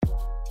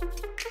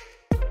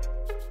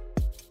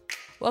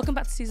Welcome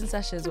back to Season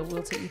Sessions, where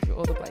we'll take you through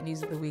all the black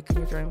news of the week. And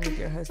you're joined with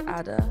your host,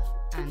 Ada.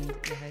 And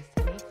your host,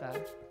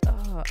 Hanifa.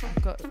 Oh,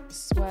 I've got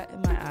sweat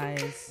in my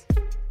eyes.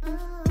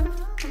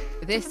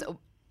 This,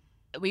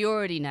 we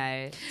already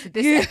know. So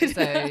this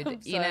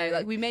episode, you know,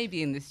 like we may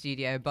be in the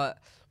studio, but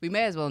we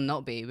may as well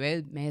not be.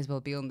 We may as well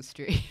be on the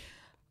street.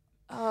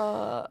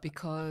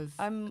 Because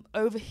I'm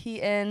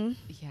overheating.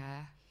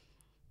 Yeah.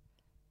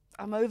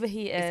 I'm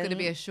overheating. It's going to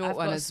be a short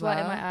one as well. I've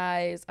got sweat in my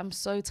eyes. I'm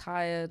so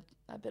tired.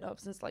 I've been up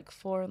since like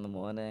 4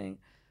 a.m.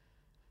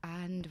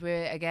 And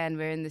we're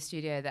in the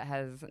studio that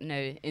has no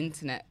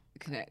internet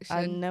connection.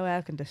 And no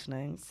air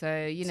conditioning.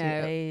 So, you know.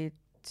 To aid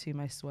to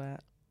my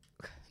sweat.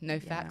 No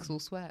facts, all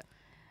sweat.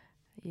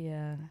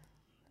 Yeah.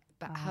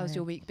 But how's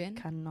your week been?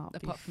 Cannot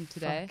apart be from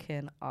today.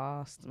 Fucking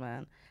arsed,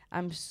 man.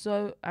 I'm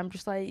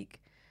just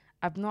like,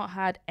 I've not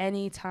had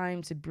any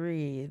time to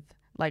breathe.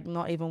 Like,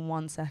 not even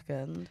 1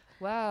 second.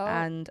 Wow.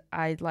 And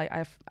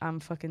I'm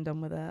fucking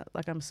done with it.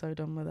 Like, I'm so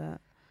done with it.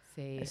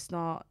 See.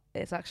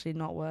 It's actually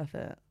not worth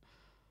it.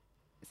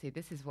 See,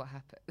 this is what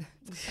happened.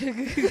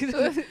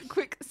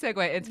 Quick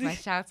segue into my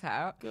shout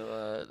out.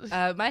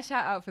 God. My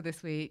shout out for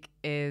this week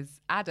is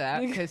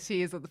Ada, because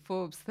she is on the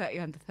Forbes 30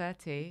 under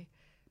 30.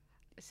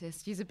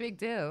 She's a big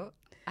deal.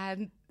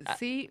 And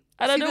see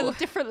the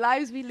different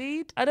lives we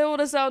lead. I don't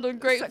want to sound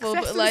ungrateful,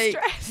 Success but like,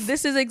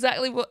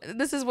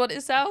 this is what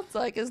it sounds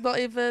like. It's not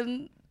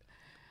even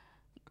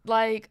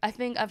like, I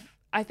think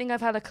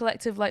I've had a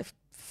collective like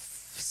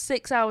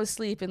 6 hours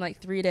sleep in like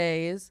 3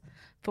 days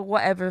for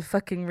whatever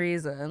fucking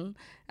reason,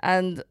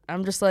 and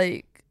I'm just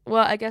like,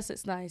 well, I guess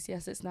it's nice.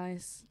 Yes, it's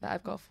nice that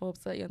I've got Forbes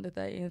 30 under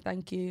 30, and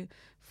thank you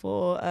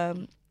for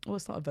well,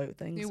 it's not a vote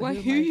thing. So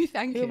who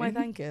am I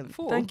thanking?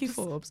 Forbes. Thank you,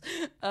 Forbes.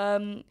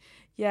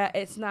 Yeah,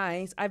 it's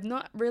nice. I've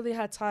not really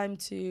had time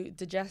to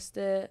digest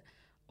it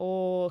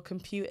or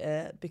compute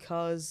it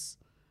because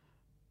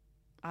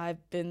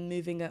I've been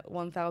moving at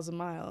 1,000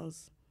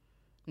 miles.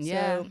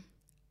 Yeah. So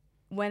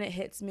when it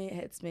hits me, it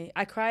hits me.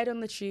 I cried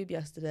on the tube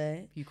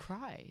yesterday. You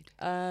cried?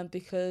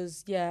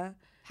 Because, yeah.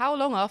 How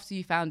long after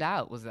you found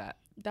out was that?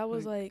 That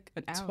was like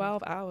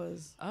 12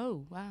 hours.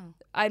 Oh, wow.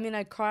 I mean,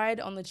 I cried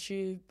on the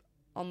tube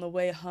on the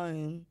way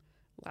home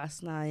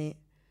last night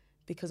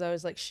because I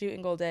was like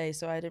shooting all day,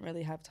 so I didn't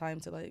really have time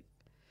to like,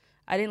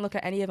 I didn't look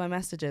at any of my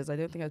messages. I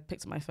don't think I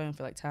picked up my phone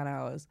for like 10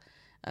 hours.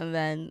 And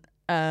then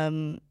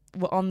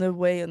on the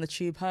way on the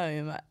tube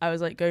home, I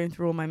was like going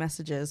through all my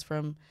messages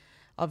from,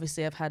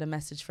 obviously I've had a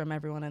message from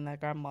everyone and their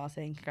grandma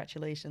saying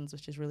congratulations,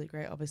 which is really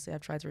great. Obviously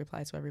I've tried to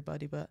reply to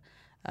everybody, but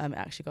it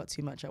actually got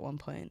too much at one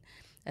point.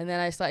 And then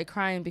I started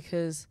crying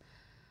because,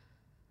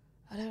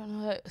 I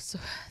don't know, so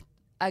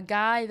a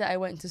guy that I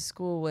went to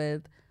school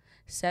with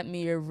sent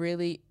me a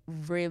really,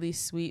 really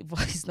sweet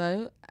voice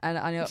note, and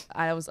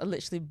I was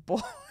literally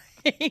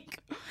bawling.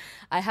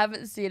 I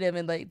haven't seen him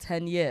in like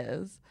 10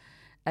 years.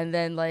 And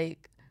then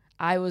like,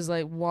 I was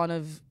like one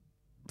of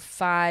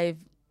 5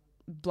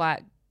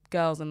 black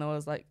girls, and there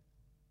was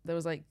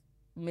like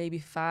maybe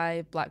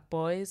 5 black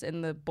boys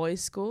in the boys'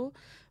 school,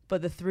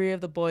 but the 3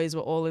 of the boys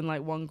were all in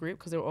like one group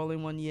because they were all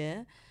in one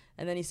year.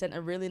 And then he sent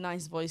a really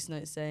nice voice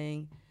note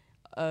saying,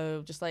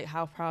 oh, just like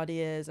how proud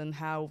he is and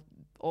how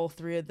all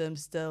 3 of them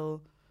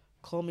still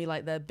call me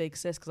like their big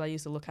sis because I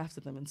used to look after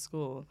them in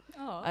school.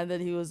 Aww. And then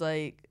he was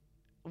like,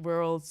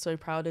 we're all so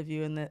proud of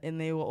you, and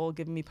they were all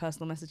giving me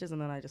personal messages, and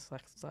then I just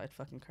like started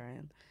fucking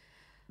crying.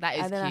 That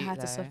is and then cute, I had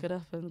though. to suck it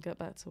up and get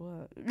back to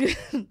work.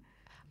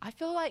 I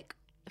feel like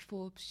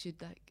Forbes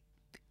should like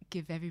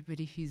give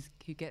everybody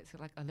who gets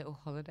like a little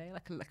holiday,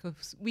 like a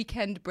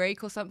weekend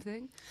break or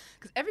something,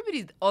 because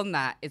everybody on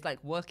that is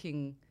like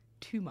working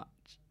too much.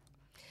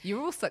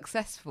 You're all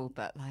successful,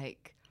 but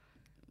like,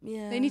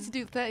 yeah, they need to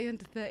do 30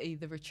 under 30,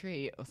 the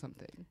retreat or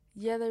something.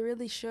 Yeah, they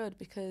really should,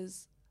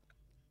 because,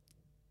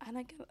 and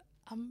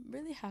I'm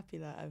really happy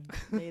that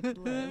I've made the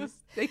list.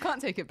 They can't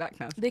take it back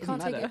now. They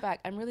can't take it back.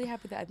 I'm really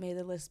happy that I've made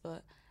the list,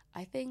 but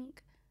I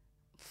think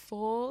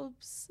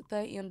Forbes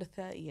 30 under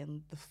 30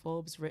 and the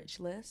Forbes rich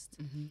list,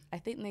 I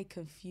think they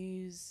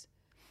confuse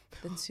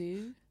the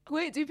two.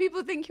 Wait, do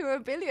people think you're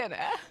a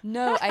billionaire?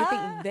 No, I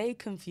think they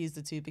confuse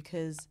the two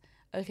because,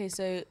 okay,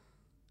 so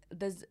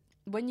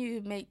when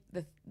you make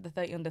the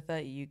 30 under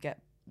 30,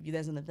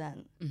 there's an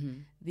event.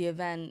 The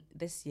event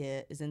this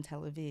year is in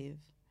Tel Aviv.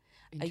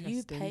 Are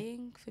you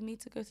paying for me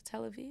to go to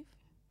Tel Aviv?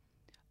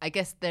 I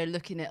guess they're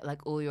looking at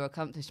like all your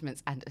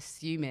accomplishments and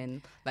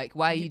assuming like,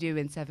 why are you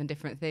doing 7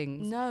 different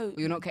things? No,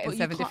 you're not getting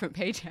 7 different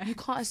paychecks. You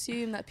can't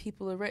assume that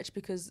people are rich,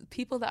 because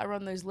people that are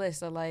on those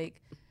lists are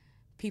like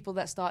people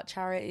that start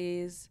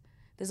charities.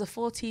 There's a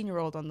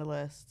 14-year-old on the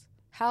list.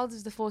 How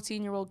does the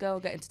 14-year-old girl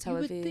get into Tel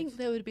Aviv? You would think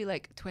there would be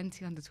like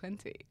 20 under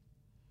 20.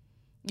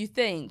 You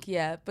think,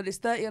 yeah, but it's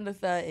 30 under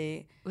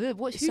 30.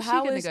 Who's she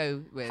going to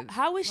go with?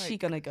 How is she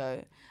going to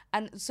go?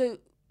 And so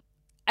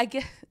I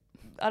get,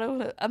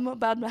 I'm not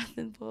bad math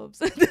in Forbes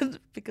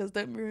because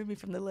don't remove me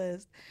from the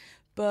list.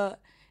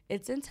 But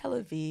it's in Tel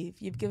Aviv.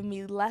 You've given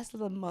me less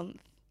than a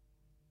month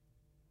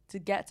to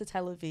get to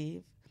Tel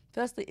Aviv.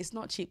 Firstly, it's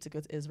not cheap to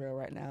go to Israel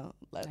right now.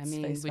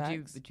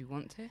 Would you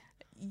want to?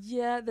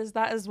 Yeah, there's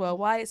that as well.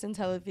 Why it's in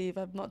Tel Aviv,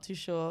 I'm not too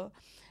sure.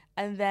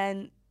 And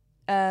then,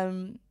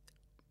 so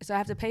I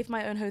have to pay for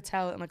my own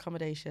hotel and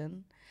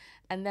accommodation.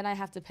 And then I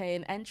have to pay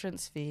an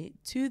entrance fee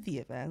to the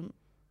event.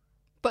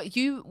 But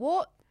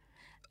what?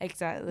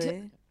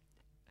 Exactly.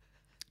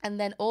 And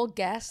then all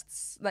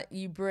guests that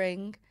you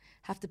bring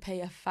have to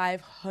pay a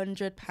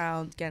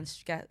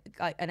 £500 get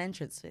like an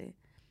entrance fee.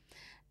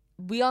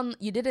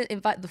 You didn't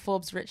invite the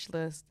Forbes rich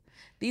list.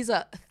 These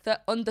are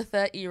under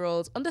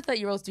 30-year-olds. Under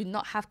 30-year-olds do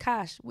not have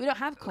cash. We don't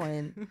have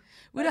coin.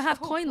 We don't have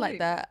coin like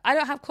that. I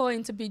don't have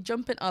coin to be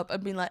jumping up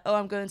and being like, oh,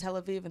 I'm going to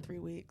Tel Aviv in 3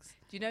 weeks.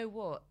 Do you know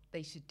what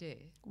they should do?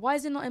 Why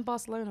is it not in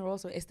Barcelona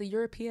also? It's the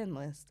European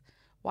list.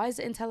 Why is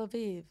it in Tel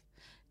Aviv?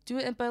 Do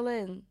it in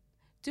Berlin.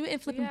 Do it in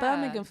flipping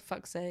Birmingham, for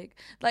fuck's sake.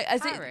 Like,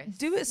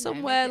 do it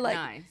somewhere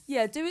nice.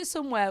 Yeah, do it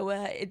somewhere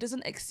where it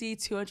doesn't exceed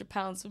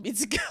 £200 for me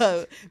to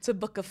go to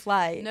book a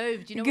flight. No,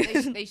 do you know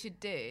what they should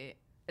do?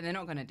 And they're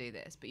not going to do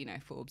this, but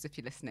Forbes, if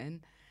you're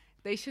listening,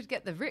 they should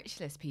get the rich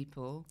list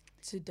people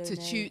to donate.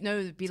 To choose.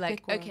 No, be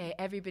like, okay,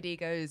 everybody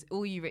goes,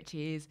 all you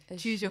richies,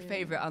 choose your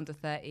favorite under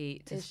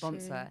 30 to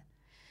sponsor. True.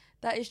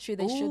 That is true.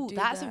 They should do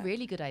that. That's a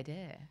really good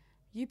idea.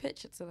 You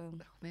pitch it to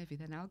them. Oh, maybe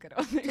then I'll get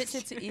on. Pitch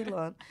it to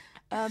Elon.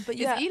 But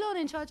yeah, is Elon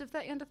in charge of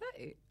 30 under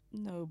 30?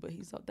 No, but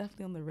he's not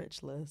definitely on the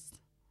rich list.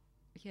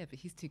 Yeah, but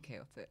he's too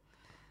chaotic.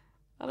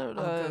 I don't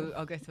know.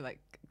 I'll go to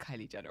like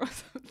Kylie Jenner or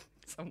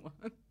someone.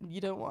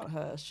 You don't want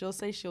her. She'll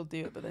say she'll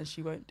do it, but then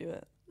she won't do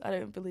it. I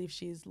don't believe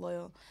she's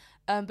loyal.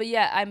 But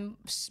yeah, I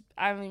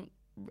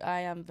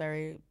am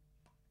very.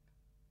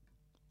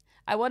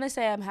 I want to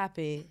say I'm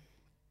happy.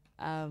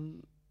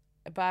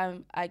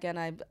 But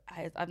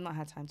I've not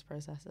had time to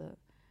process it.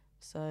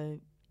 So,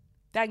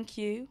 thank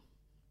you,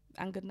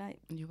 and good night.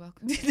 You're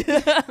welcome.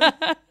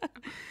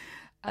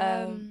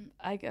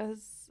 I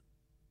guess,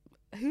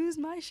 who's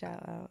my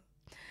shout out?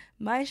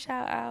 My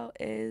shout out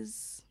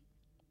is,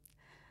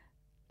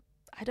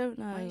 I don't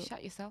know. Why you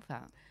shout yourself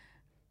out?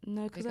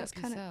 No, because that's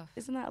kind of,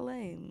 isn't that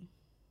lame?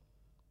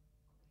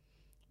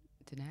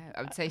 I don't know.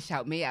 I would say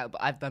shout me out,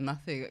 but I've done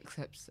nothing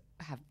except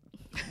have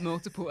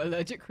multiple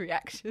allergic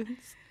reactions.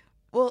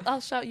 Well, I'll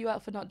shout you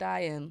out for not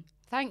dying.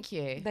 Thank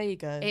you. There you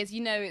go. It's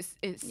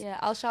it's. Yeah,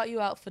 I'll shout you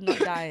out for not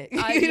dying.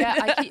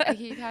 I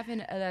keep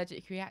having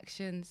allergic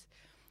reactions.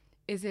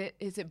 Is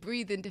it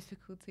breathing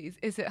difficulties?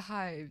 Is it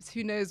hives?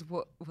 Who knows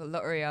what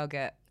lottery I'll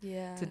get?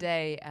 Yeah.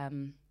 Today,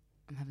 I'm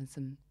having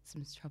some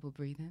trouble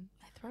breathing.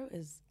 My throat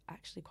is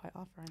actually quite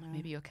off right now.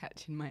 Maybe you're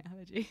catching my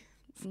allergy.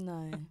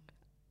 No.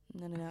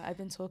 I've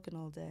been talking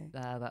all day.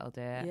 That'll do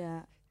it.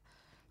 Yeah.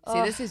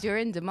 See, this is, you're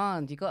in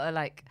demand. You gotta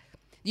like.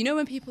 You know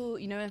when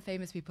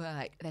famous people are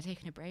like, they're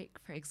taking a break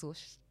for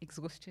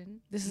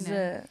exhaustion? This is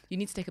it. You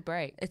need to take a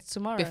break. It's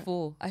tomorrow.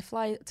 Before. I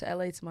fly to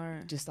LA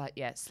tomorrow. Just like,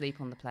 sleep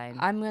on the plane.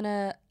 I'm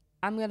gonna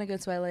go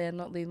to LA and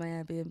not leave my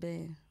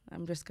Airbnb.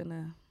 I'm just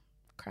gonna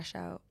crash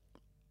out,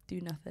 do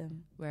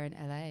nothing. Where in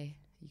LA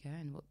you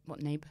going?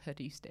 What neighborhood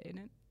are you staying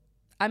in?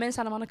 I'm in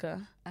Santa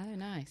Monica. Oh,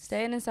 nice.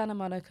 Staying in Santa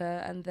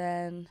Monica and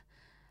then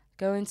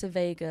going to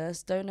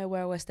Vegas. Don't know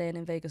where we're staying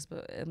in Vegas,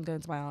 but I'm going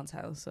to my aunt's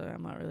house, so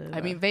I'm not really.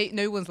 I mean,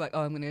 no one's like,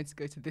 oh, I'm going to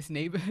go to this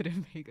neighborhood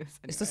in Vegas.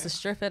 Anyway. It's just a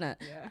strip, innit?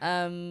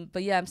 Yeah.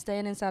 But yeah, I'm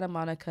staying in Santa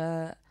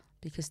Monica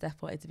because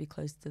Steph wanted to be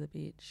close to the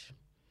beach.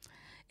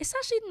 It's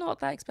actually not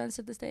that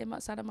expensive to stay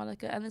in Santa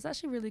Monica, and there's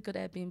actually really good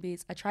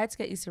Airbnbs. I tried to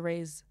get Issa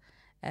Rae's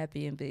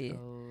Airbnb,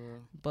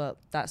 but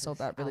that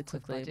sold out really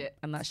quickly,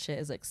 and that shit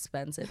is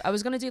expensive. I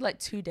was gonna do like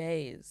 2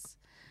 days,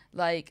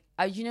 like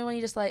when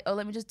you just like, oh,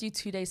 let me just do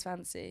 2 days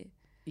fancy.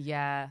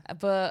 Yeah,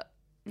 but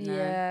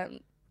yeah,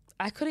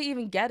 I couldn't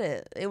even get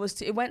it.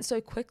 It went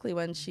so quickly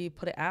when she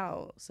put it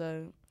out,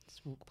 so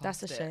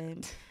that's a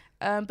shame.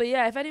 But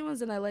yeah, if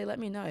anyone's in LA, let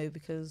me know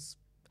because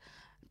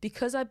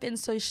I've been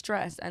so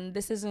stressed, and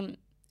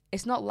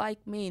it's not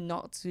like me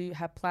not to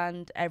have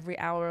planned every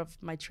hour of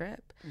my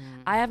trip.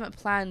 I haven't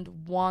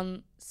planned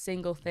one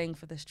single thing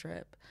for this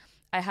trip.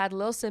 I had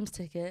Lil Sims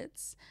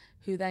tickets,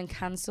 who then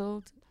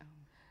cancelled. Oh,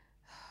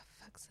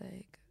 fuck's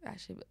sake.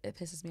 Actually, it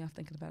pisses me off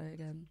thinking about it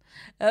again.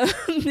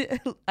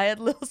 I had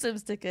Lil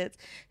Sims tickets,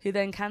 who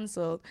then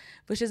cancelled,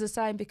 which is a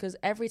sign because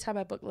every time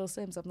I book Lil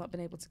Sims, I've not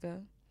been able to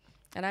go.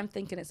 And I'm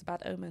thinking it's a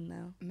bad omen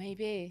now.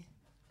 Maybe.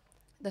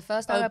 The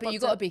first time but you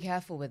got to be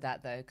careful with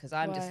that though, because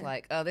I'm just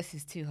like, oh, this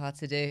is too hard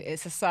to do.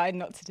 It's a sign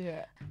not to do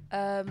it.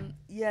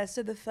 Yeah,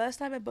 so the first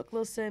time I booked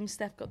Lil Sims,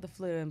 Steph got the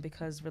flu, and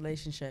because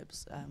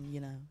relationships,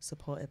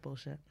 supported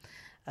bullshit,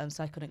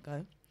 so I couldn't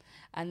go.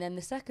 And then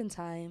the second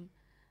time,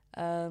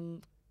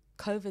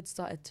 COVID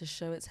started to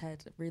show its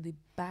head really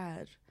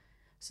bad.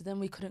 So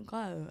then we couldn't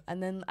go.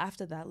 And then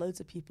after that,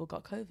 loads of people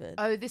got COVID.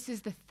 Oh, this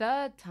is the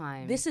third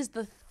time. This is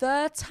the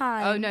third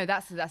time. Oh no,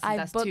 that's too much.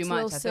 I thought it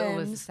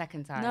was the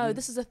second time. No,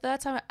 this is the third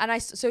time.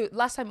 And so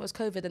last time it was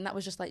COVID, and that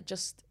was just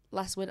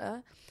last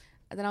winter.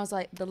 And then I was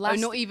like, the last.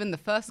 Oh, not even the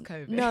first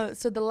COVID. No,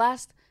 so that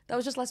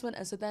was just last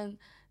winter. So then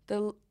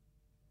the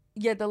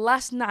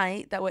last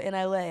night that we're in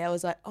LA, I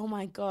was like, oh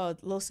my God,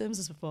 Lil Sims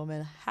is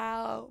performing.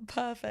 How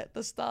perfect.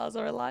 The stars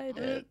are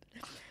aligning.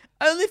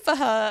 only for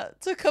her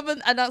to come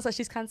and announce that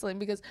she's cancelling.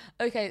 Because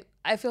okay,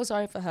 I feel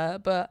sorry for her,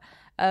 but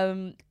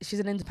she's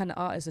an independent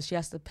artist, so she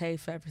has to pay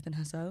for everything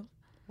herself.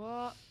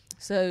 What?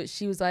 So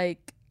she was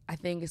like, I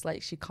think it's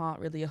like she can't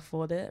really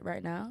afford it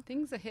right now.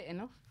 Things are hitting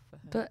off for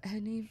her. But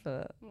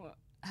Hanifa, What?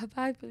 have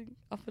I been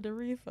offered a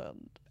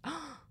refund?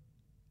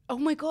 Oh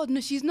my God,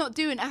 no, she's not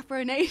doing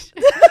Afro Nation.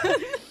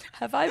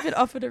 Have I been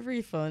offered a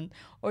refund?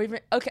 Or even,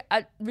 okay,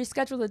 I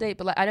reschedule the date,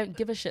 but like I don't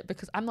give a shit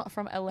because I'm not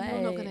from LA.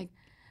 You're not gonna.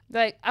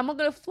 Like, I'm not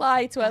gonna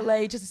fly to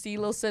LA just to see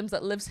Lil Sims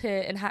that lives here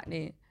in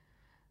Hackney.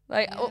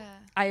 Like, Yeah.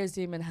 I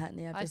assume in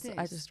Hackney. I think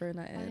just thrown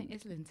that I in. think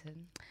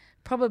Islington.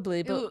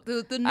 Probably, but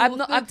The I'm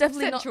not. I'm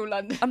definitely Central not.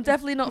 London. I'm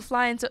definitely not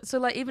flying to. So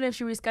like, even if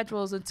she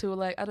reschedules until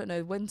like I don't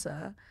know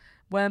winter,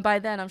 when by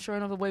then I'm sure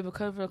another wave of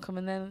COVID will come,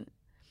 and then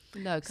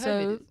No, COVID.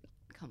 So-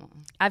 Come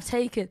on. I've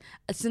taken.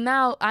 So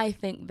now I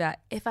think that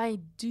if I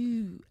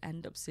do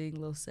end up seeing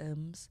Lil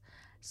Sims,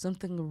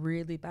 something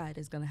really bad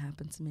is gonna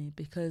happen to me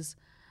because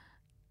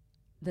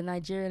the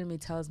Nigerian in me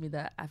tells me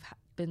that I've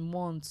been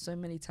warned so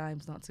many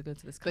times not to go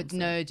to this concert. But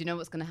no, do you know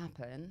what's gonna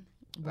happen?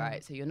 What?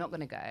 Right. So you're not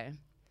gonna go,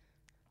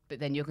 but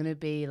then you're gonna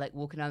be like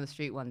walking down the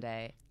street one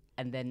day.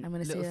 And then I'm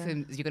gonna Little see her.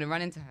 Sims, you're gonna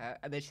run into her,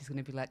 and then she's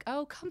gonna be like,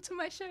 "Oh, come to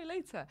my show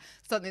later,"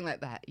 something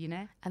like that, you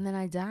know? And then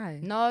I die.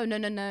 No.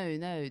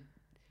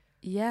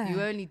 Yeah.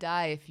 You only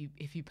die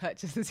if you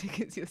purchase the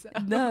tickets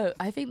yourself. No,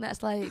 I think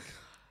that's like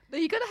No,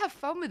 you gotta have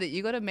fun with it.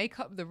 You gotta make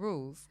up the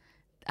rules.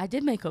 I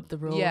did make up the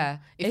rule. Yeah,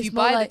 if It's you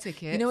more buy like, the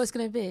ticket, you know what it's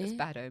gonna be? it's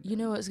bad omen. You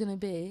know what it's gonna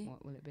be?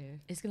 What will it be?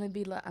 It's gonna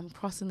be like I'm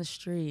crossing the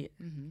street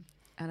Mm-hmm.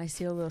 and I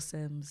see a Lil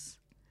Sims.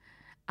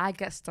 I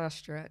get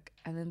starstruck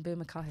and then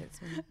boom, a car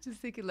hits me. Just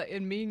thinking like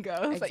in Mean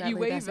Girls, Exactly, like you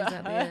wave that's at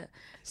exactly her, it.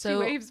 she So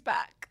waves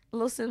back.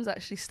 Lil Sims,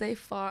 actually stay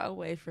far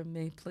away from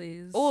me,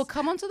 please. Or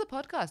come onto the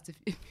podcast if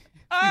you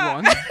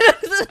Ah.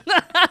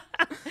 want.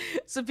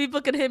 So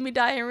people can hear me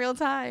die in real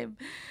time.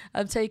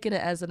 I'm taking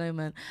it as an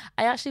omen.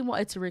 I actually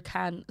wanted to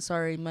recant,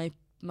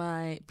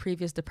 my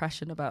previous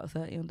depression about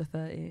 30 under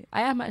 30.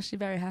 I am actually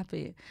very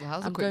happy. Well, that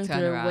was I'm a quick going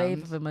through a wave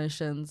turnaround. of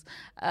emotions.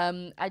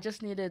 I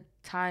just needed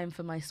time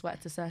for my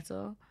sweat to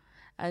settle,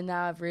 and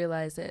now I've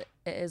realized it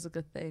is a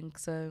good thing.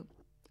 So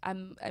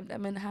I'm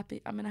in a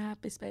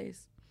happy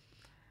space.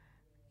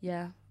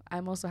 Yeah,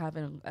 I'm also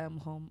having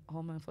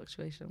hormone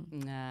fluctuation.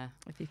 Nah.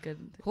 If you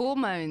could,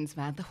 Hormones,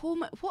 man. The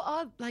hormone. What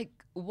are like?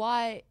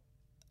 Why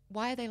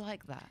are they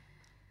like that?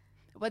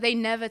 Why they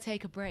never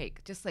take a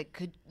break? Just like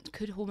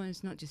could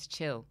hormones not just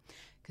chill?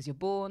 Because you're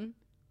born,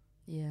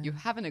 yeah. you're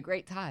having a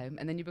great time,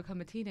 and then you become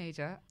a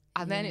teenager,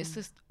 and then Yeah. it's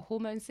just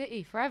hormone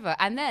city forever.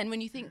 And then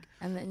when you think,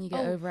 And then you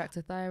get Oh,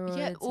 overactive thyroid.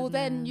 yeah, or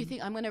then you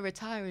think I'm going to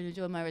retire and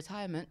enjoy my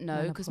retirement.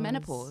 No, because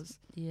menopause.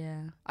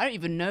 Yeah. I don't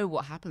even know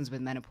what happens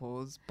with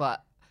menopause,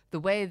 but the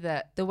way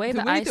that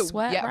I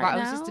sweat yeah, right I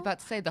was now, just about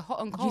to say the hot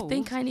and do cold. you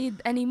think I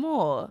need any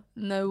more?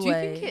 No do you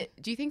way.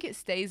 think it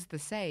stays the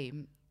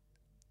same,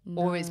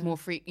 or it's No. more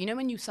free? You know,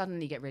 when you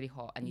suddenly get really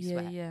hot and you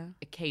sweat, Yeah.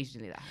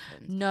 occasionally that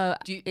happens. No,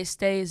 Do you- it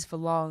stays for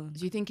long.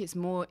 Do you think it's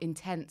more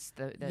intense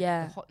the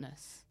Yeah.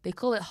 hotness? They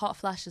call it hot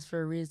flashes for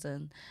a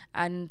reason.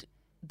 And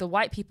the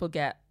white people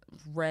get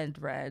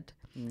red,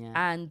 Yeah.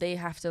 and they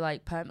have to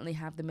like permanently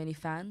have the mini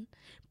fan.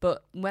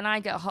 But when I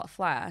get a hot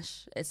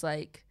flash, it's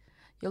like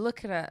you're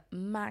looking at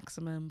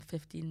maximum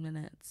 15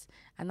 minutes,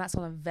 and that's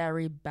on a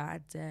very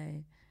bad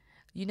day.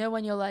 You know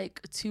when you're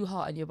like too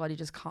hot and your body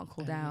just can't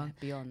cool down.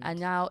 Yeah, beyond. And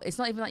now it's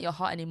not even that you're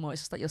hot anymore.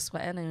 It's just that you're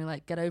sweating and you're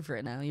like, get over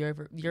it now. You're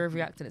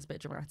overreacting. It's a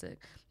bit dramatic.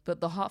 But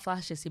the hot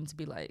flashes seem to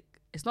be like,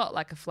 it's not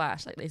like a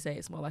flash like they say.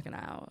 It's more like an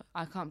hour.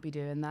 I can't be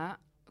doing that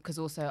because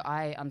also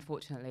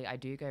unfortunately I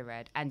do go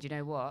red. And you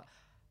know what?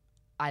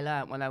 I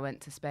learnt when I went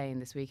to Spain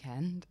this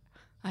weekend,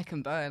 I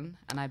can burn,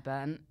 and I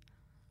burnt.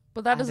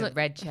 But that I had a doesn't.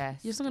 red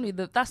chest. You're still gonna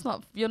be that's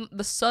not.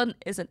 The sun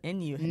isn't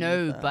in you.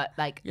 No, Hanifa. but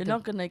like you're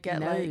not gonna get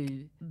no. like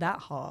that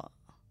hot.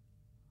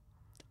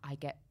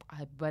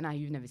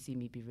 You've never seen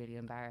me be really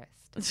embarrassed.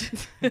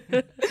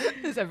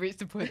 As I've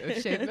reached a point of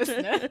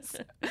shamelessness,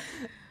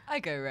 I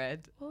go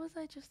red. What was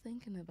I just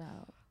thinking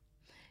about?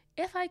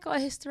 If I got a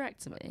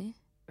hysterectomy,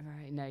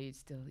 Right? No,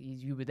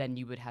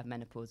 you would have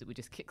menopause. It would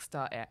just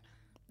kickstart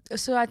it.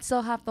 so I'd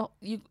still have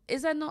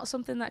Is there not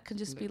something that can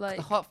just be like?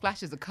 The hot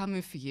flashes are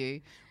coming for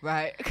you,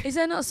 right? Is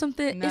there not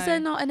something? No. Is there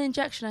not an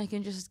injection I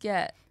can just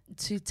get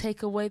to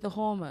take away the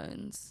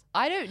hormones?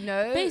 I don't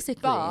know.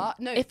 Basically, but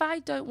no. if I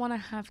don't want to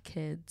have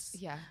kids,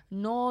 Yeah.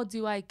 nor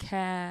do I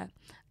care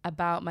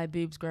about my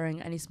boobs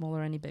growing any smaller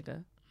or any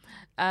bigger,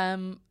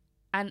 and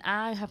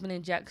I have an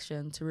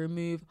injection to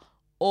remove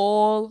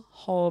all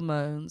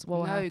hormones.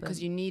 What will No, happen?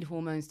 because you need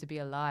hormones to be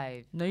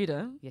alive. No, you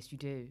don't. Yes, you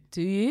do.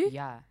 Do you?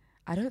 Yeah.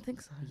 I don't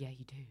think so. Yeah,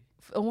 you do.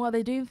 And what are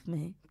they doing for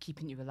me?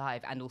 Keeping you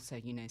alive and also,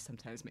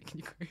 sometimes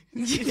making you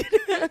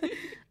grow.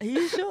 Are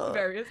you sure?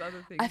 Various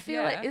other things. I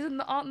feel like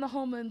aren't the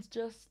hormones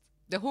just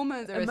the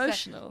hormones are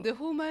emotional? The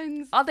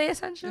hormones. Are they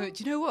essential? No,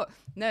 do you know what?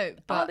 No,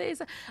 but Are they?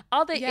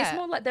 Are they? It's Yeah.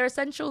 more like they're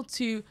essential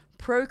to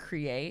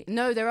procreate.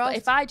 no, there are. But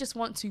if I just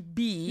want to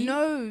be,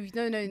 No.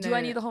 do I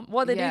need the hormone?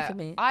 What are they doing for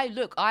me?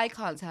 I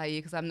can't tell you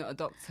because I'm not a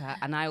doctor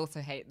and I also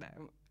hate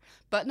them.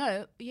 But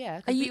no, yeah, Are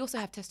because we you- also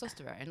have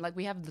testosterone. Like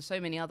we have so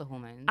many other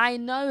hormones. I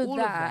know All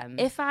of that them.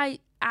 if I It's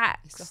a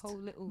asked whole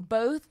little.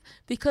 both,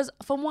 because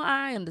from what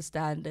I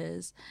understand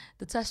is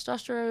the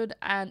testosterone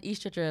and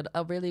estrogen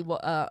are really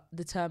what are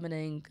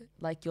determining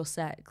like your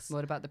sex.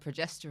 What about the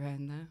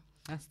progesterone though?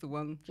 That's the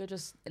one. You're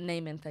just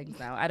naming things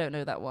now. I don't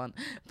know that one.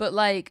 But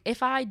like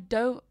if I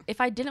didn't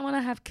want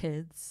to have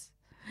kids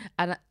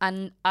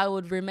and I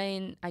would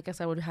remain, I guess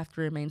I would have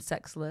to remain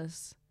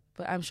sexless.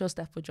 But I'm sure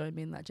Steph would join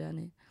me in that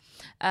journey.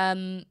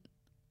 I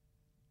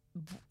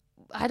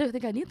don't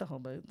think I need the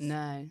hormones.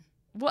 No.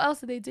 What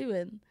else are they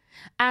doing?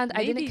 And I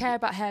didn't Maybe- care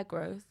about hair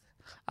growth.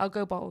 I'll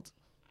go bald.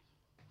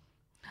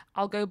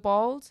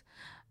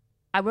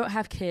 I won't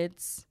have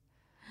kids.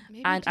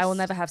 Maybe And I will just-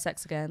 never have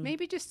sex again.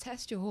 Maybe just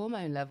test your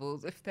hormone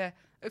levels if they're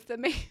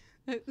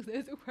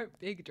those are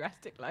big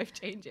drastic life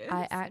changes.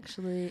 I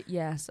actually,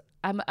 yes.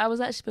 I was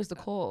actually supposed to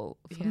call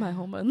for my Yeah.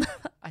 hormone.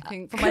 I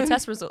think for my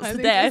test results I think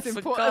today. it's I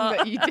important forgot.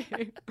 that you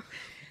do.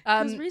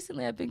 Because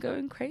recently I've been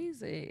going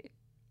crazy.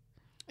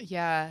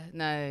 Yeah,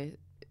 no.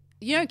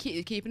 You know,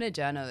 keeping a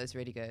journal is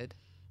really good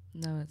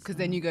No, it's because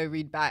then you go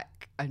read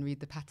back and read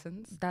the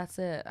patterns. That's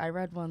it. I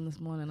read one this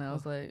morning and I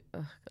was like,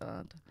 oh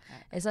God. Yeah.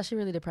 It's actually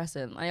really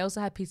depressing. I also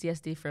had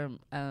PTSD from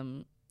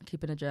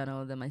keeping a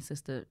journal and then my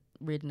sister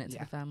reading it to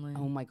Yeah. the family.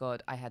 Oh my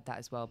God, I had that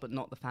as well, but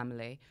not the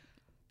family.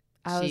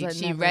 I was like,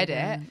 she never read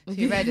again. it.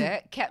 She read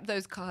it, kept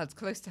those cards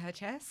close to her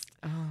chest.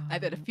 Oh,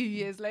 And then a few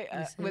years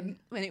later, see?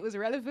 when it was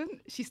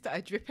relevant, she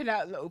started dripping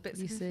out little bits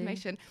You of see?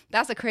 information.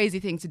 That's a crazy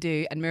thing to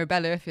do. And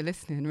Mirabella, if you're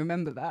listening,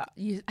 remember that.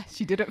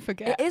 She didn't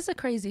forget. it is a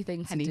crazy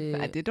thing to do.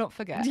 I did not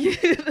forget.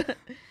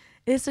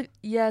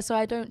 So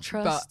I don't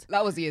trust. But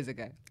that was years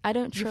ago. I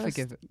don't You're trust.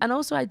 forgiven. And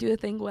also I do a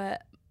thing where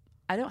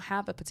I don't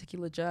have a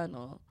particular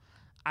journal.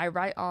 I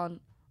write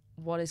on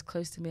what is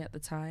close to me at the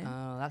time.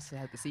 Oh, that's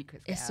how the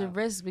secrets get It's a out.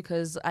 risk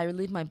because I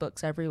leave my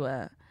books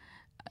everywhere.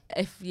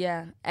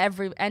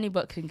 Any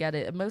book can get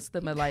it. And most of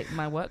them are like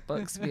my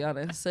workbooks, to be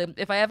honest. So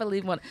if I ever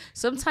leave one,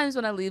 sometimes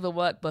when I leave a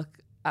workbook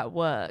at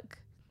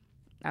work,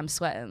 I'm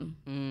sweating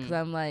because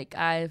I'm like,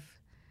 I've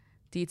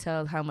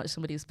detailed how much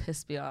somebody's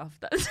pissed me off.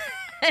 That's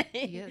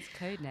Yeah, it's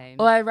code names.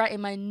 or I write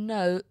in my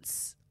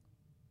notes.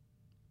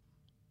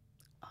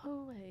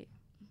 Oh wait.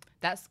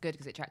 That's good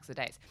because it tracks the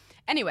dates.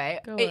 Anyway,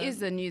 Go it on.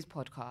 is a news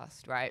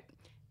podcast, right?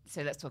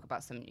 So let's talk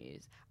about some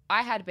news.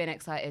 I had been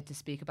excited to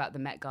speak about the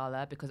Met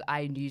Gala because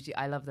I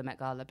love the Met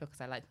Gala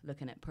because I like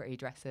looking at pretty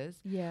dresses.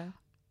 Yeah.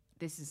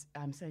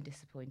 I'm so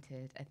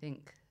disappointed.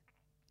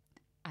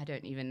 I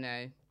don't even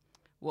know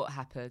what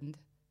happened.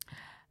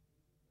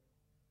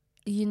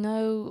 You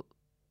know,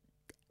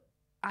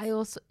 do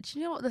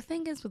you know what the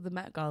thing is with the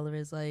Met Gala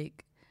is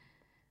like,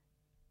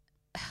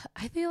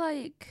 I feel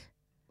like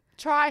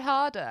Try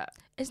harder.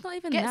 it's not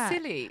even Get that.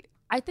 silly.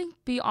 I think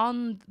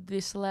beyond the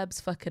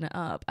celebs fucking it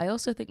up, I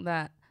also think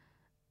that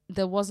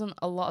there wasn't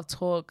a lot of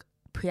talk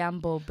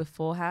preamble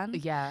beforehand.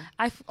 Yeah.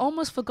 I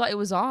almost forgot it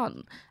was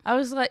on. I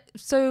was like,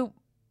 so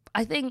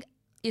I think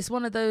it's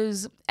one of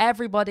those,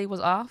 everybody was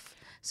off.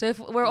 So if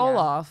we're all Yeah.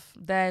 off,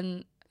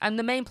 then, and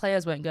the main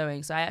players weren't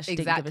going, so I actually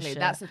didn't give a Exactly. shit.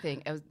 That's the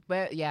thing. It was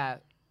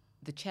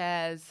the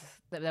chairs.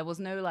 There was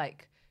no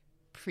like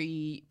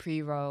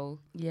pre-roll.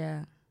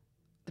 Yeah.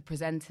 The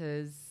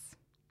presenters.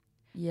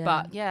 Yeah.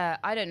 But yeah,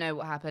 I don't know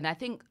what happened.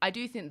 I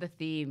do think the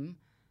theme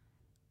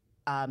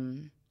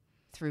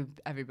threw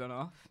everyone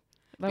off.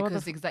 Like, what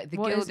Because the the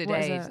what is- Gilded what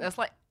is Age. that? That's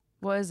like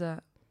what is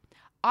that?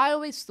 I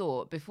always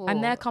thought before.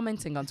 And they're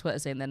commenting on Twitter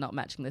saying they're not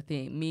matching the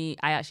theme.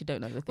 I actually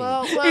don't know the theme.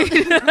 well,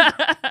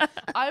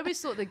 I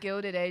always thought the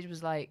Gilded Age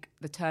was like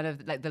the turn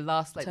of the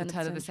last Turn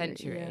of the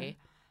century.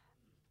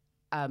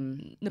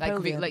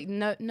 Napoleon. Like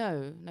no,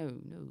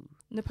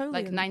 Napoleon.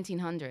 like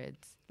 1900s,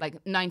 like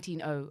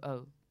 1900,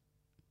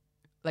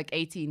 like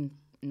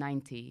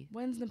 1890.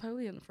 When's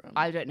Napoleon from?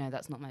 I don't know.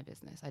 That's not my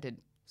business.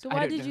 So I why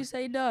don't did know. you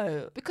say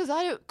no? Because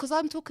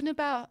I'm talking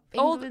about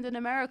All England and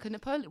America.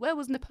 Napoleon. Where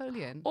was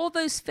Napoleon? All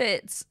those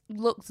fits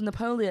looked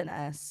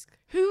Napoleon-esque.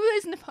 Who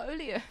is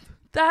Napoleon?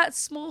 That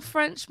small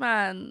French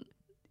man.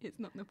 It's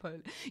not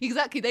Napoleon.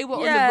 Exactly. They were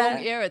on Yeah. the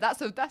wrong era.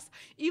 That's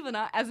even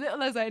as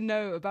little as I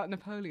know about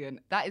Napoleon.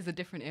 That is a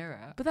different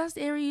era. But that's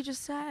the era you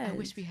just said. I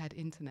wish we had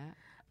internet.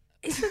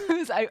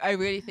 Isn't, I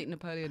really think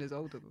Napoleon is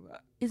older than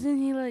that. isn't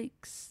he like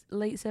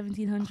late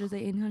 1700s,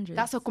 1800s?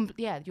 That's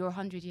you're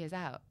 100 years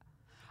out.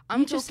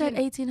 You just said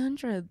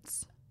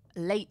 1800s.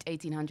 late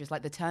 1800s,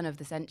 like the turn of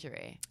the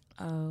century.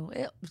 Oh,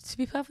 to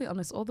be perfectly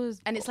honest, all those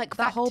And it's like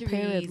that whole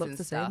factories period and looked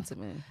the same stuff.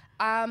 to me.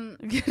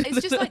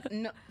 It's just like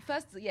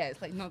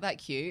it's like not that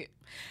cute.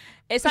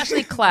 It's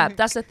actually clap.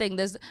 That's the thing.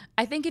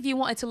 I think if you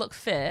wanted to look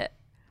fit,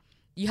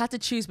 you had to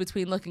choose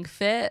between looking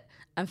fit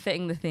and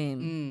fitting the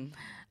theme.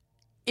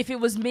 If it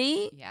was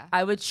me, Yeah.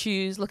 I would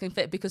choose looking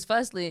fit because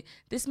firstly,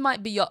 this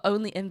might be your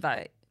only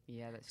invite.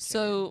 Yeah, that's true.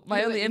 So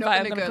my only You're invite, not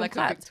I'm gonna gonna go come like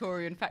clapped. a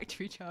Victorian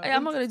factory child.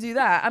 I'm not gonna do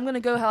that. I'm gonna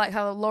go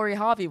how Laurie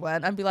Harvey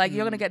went and be like,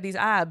 you're gonna get these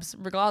abs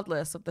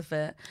regardless of the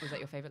fit. Was that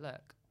your favorite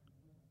look?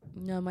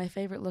 No, my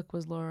favorite look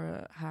was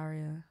Laura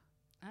Harrier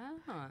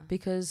Ah,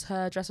 because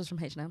her dress was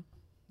from H&M.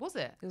 Was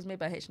it? It was made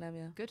by H&M,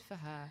 yeah. Good for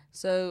her.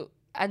 So,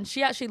 and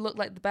she actually looked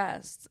like the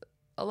best.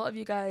 A lot of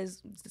you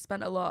guys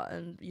spent a lot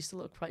and used to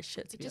look quite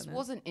shit, to be honest. It just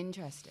wasn't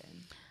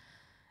interesting.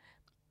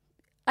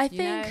 I You think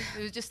know,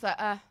 it was just like,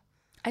 I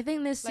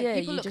think this like year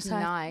people you look just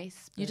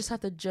nice. you just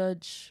have to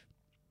judge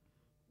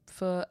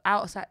for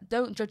outside.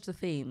 Don't judge the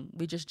theme.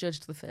 We just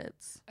judged the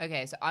fits.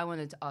 Okay, so I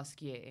wanted to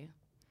ask you,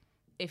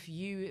 if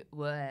you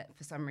were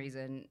for some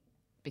reason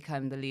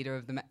become the leader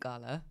of the Met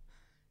Gala,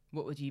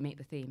 what would you make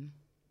the theme?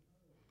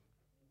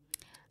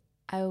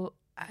 What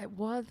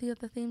are the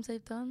other themes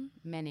they've done?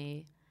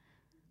 Many.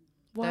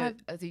 What?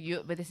 But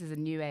this is a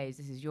new age.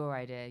 This is your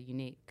idea,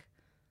 unique.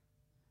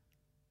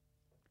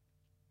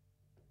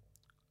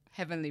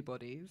 Heavenly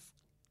bodies.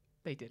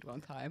 They did one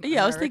time.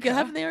 Yeah, I was thinking,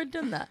 haven't they already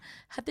done that?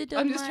 Have they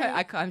done? I'm just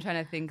trying. I'm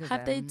trying to think of.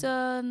 Have they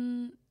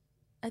done?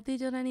 Have they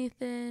done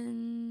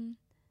anything?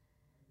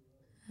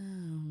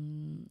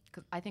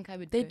 Because I think I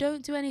would. They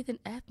don't do anything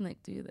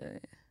ethnic, do they?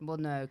 Well,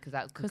 no, because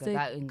that Because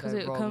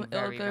it'll go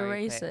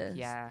racist. Quick.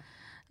 Yeah.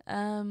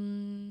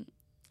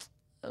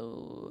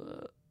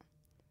 Oh,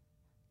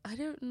 I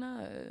don't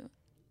know.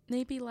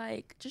 Maybe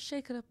like just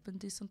shake it up and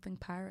do something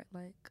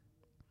pirate-like.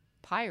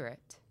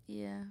 Pirate.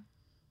 Yeah.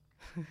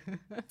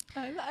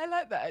 I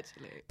like that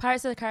actually.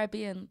 Pirates of the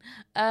Caribbean.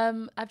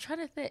 I'm trying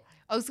to think.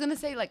 I was gonna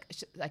say like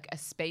a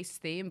space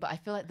theme, but I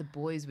feel like the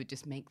boys would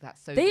just make that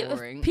so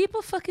boring.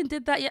 People fucking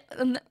did that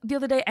the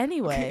other day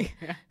anyway.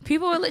 Yeah.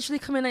 People were literally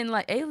coming in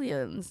like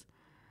aliens.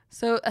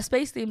 So a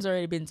space theme's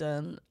already been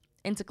done.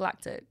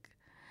 Intergalactic.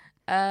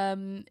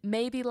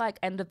 Maybe like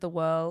End of the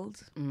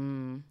World.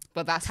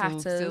 But that's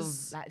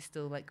Tatters.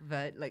 still like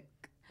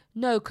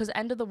no, because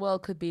End of the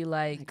World could be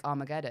like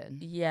Armageddon.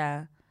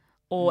 Yeah.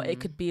 Or it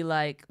could be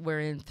like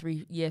we're in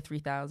year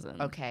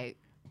 3000. Okay,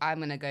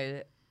 I'm gonna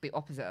go the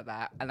opposite of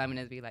that, and I'm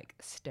gonna be like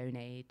Stone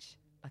Age,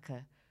 like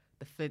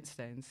the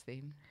Flintstones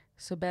theme.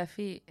 So bare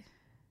feet.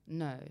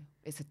 No,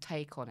 it's a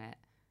take on it.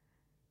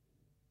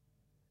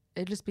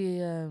 It'd just be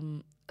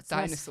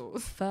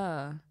dinosaurs.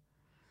 Fur.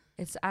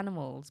 It's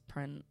animals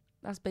print.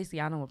 That's basically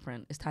animal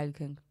print. It's Tiger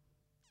King.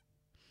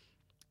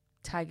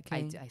 Tiger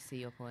King. I see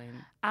your point.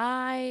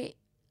 I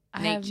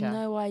Nature. have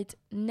no idea.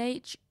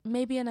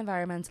 Maybe an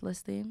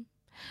environmentalist theme,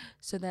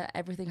 so that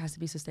everything has to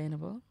be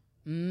sustainable.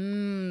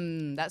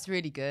 That's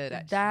really good,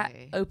 actually. That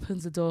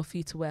opens the door for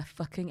you to wear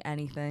fucking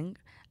anything,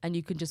 and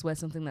you can just wear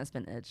something that's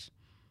vintage.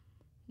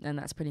 And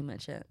that's pretty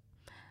much it.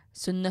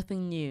 So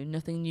nothing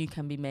new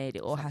can be made.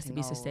 It all has to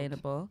be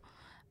sustainable.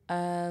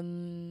 I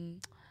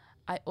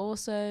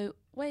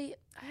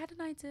had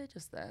an idea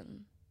just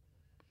then.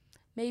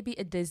 Maybe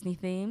a Disney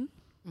theme.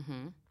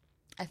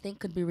 I think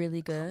could be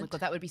really good. Oh my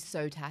God, that would be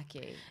so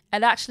tacky.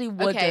 It actually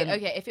wouldn't.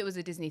 Okay. If it was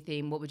a Disney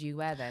theme, what would you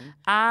wear then?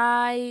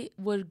 I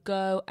would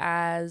go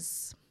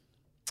as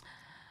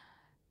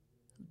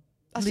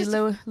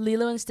Lilo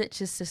and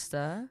Stitch's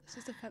sister. It's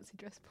just a fancy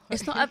dress party.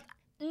 It's not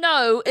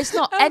no, it's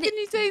not. How can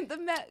you take the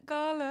Met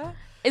Gala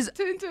into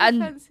a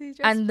fancy dress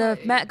party? And the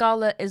Met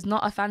Gala is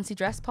not a fancy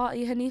dress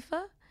party,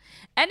 Hanifa.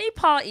 Any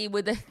party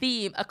with a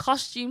theme, a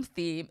costume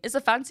theme, is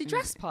a fancy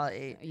dress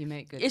party. You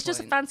make good It's points. just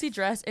a fancy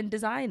dress in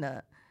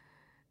designer.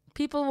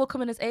 People will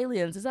come in as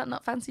aliens. Is that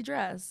not fancy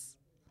dress?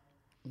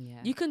 Yeah.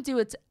 You can do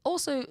it.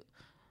 Also,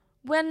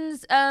 when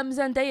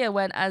Zendaya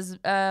went as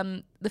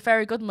the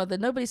fairy godmother,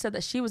 nobody said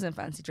that she was in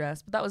fancy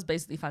dress, but that was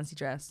basically fancy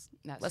dress.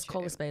 Let's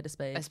call a spade a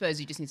spade. I suppose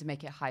you just need to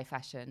make it high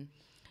fashion.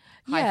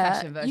 High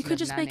fashion version you could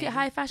just make it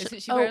high fashion.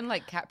 Isn't she wearing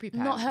like Capri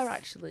pants? Not her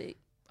actually.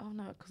 Oh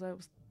no, because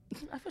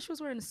I thought she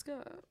was wearing a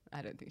skirt.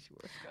 I don't think she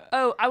wore a skirt.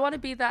 Oh, I want to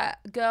be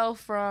that girl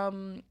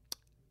from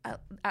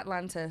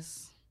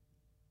Atlantis.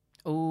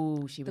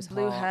 Oh, she was the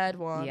blue-haired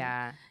one.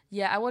 Yeah,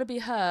 I want to be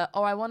her,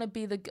 or I want to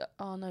be the.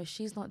 Oh no,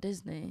 she's not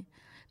Disney.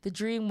 The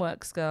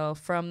DreamWorks girl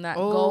from that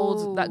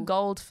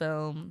gold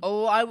film.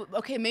 Oh,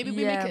 okay. Maybe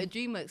we make it a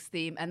DreamWorks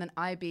theme, and then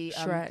I be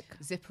Shrek.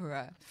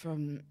 Zippera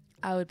from.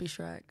 I would be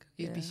Shrek.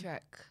 You'd be Shrek.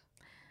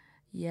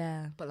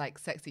 Yeah, but like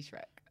sexy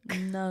Shrek.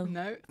 No,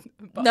 no,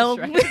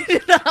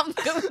 Shrek. I'm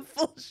going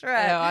full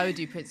Shrek. No, I would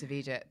do Prince of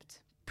Egypt.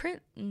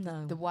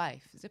 No, the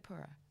wife,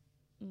 Zippera.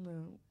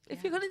 No. Yeah.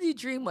 If you're gonna do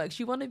DreamWorks,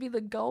 you want to be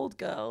the gold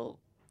girl.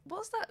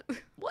 What's that?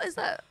 What is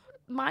that?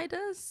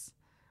 Midas?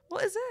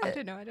 What is it? I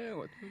don't know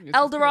what.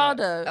 El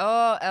Dorado.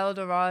 Oh, El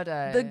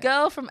Dorado. The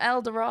girl from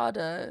El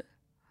Dorado.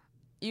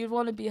 You'd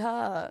want to be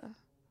her.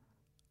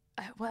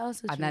 What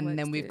else? And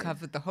then we've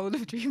covered the whole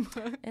of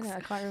DreamWorks.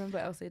 I can't remember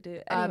what else they do.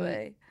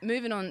 Anyway,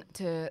 moving on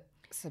to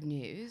some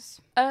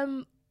news.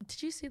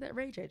 Did you see that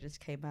Ray J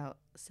just came out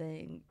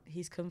saying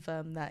he's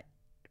confirmed that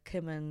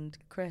Kim and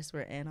Chris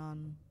were in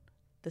on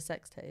the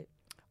sex tape?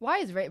 Why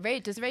is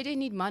does Ray J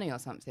need money or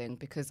something?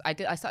 Because I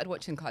started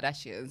watching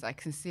Kardashians. I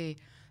can see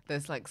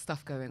there's like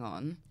stuff going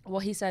on.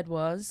 What he said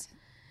was,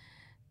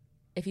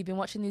 if you've been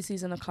watching this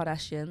season of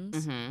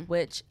Kardashians,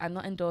 which I'm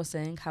not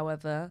endorsing,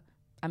 however,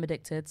 I'm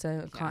addicted,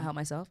 so I can't help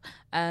myself.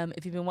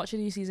 If you've been watching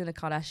the new season of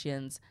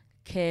Kardashians,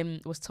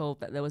 Kim was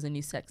told that there was a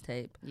new sex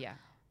tape. Yeah.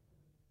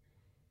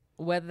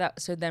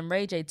 So then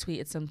Ray J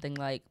tweeted something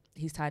like,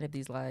 he's tired of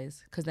these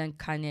lies, because then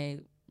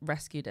Kanye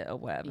rescued it or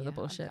whatever the Yeah,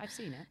 bullshit. I've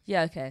seen it.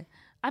 Yeah, okay.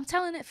 I'm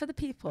telling it for the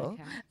people.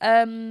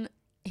 Okay.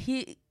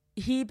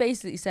 He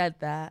basically said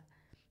that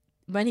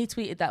when he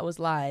tweeted that was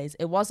lies,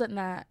 it wasn't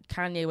that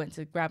Kanye went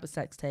to grab a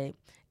sex tape.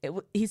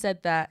 He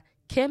said that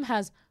Kim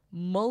has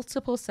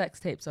multiple sex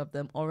tapes of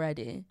them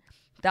already.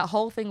 That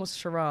whole thing was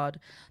charade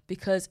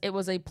because it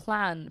was a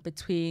plan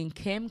between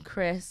Kim,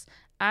 Chris,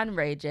 and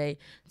Ray J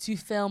to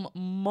film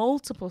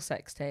multiple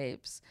sex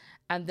tapes,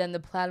 and then the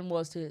plan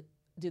was to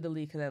do the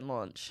leak and then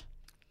launch.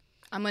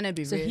 I'm gonna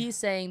be so real. He's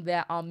saying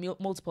there are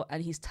multiple,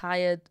 and he's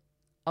tired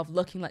of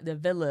looking like the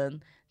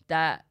villain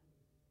that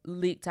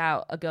leaked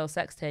out a girl's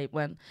sex tape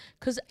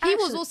because he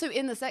was also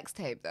in the sex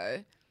tape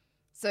though.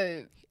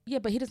 So yeah,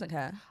 but he doesn't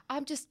care.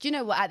 I'm just, do you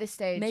know what? At this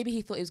stage, Maybe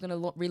he thought he was going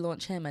to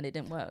relaunch him, and it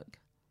didn't work.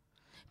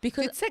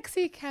 Because did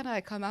Sexy Can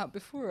I come out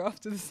before or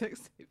after the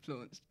sex tape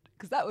launched?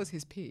 Because that was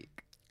his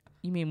peak.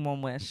 you mean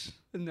One Wish?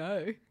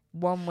 No,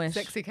 One Wish.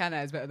 Sexy Can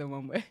I is better than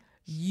One Wish.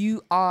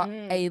 You are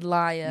a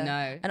liar.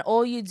 No, and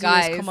all you do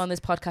Guys. is come on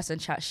this podcast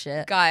and chat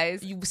shit.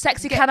 Guys,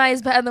 Sexy Can I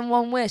is better than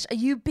One Wish. Are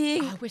you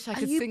being? I wish I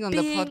could sing on the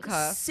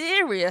podcast.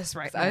 Serious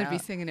right now? I would be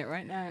singing it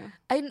right now.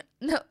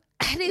 No.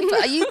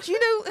 Are you? Do you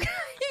know?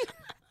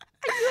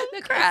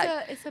 Look,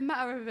 crack. it's a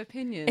matter of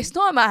opinion. It's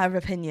not a matter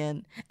of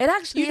opinion. It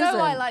actually you know,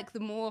 isn't. I like the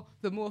more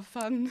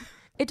fun.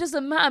 It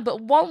doesn't matter.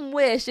 But One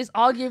Wish is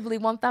arguably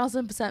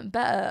 1000%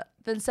 better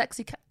than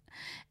Sexy.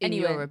 In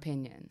your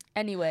opinion.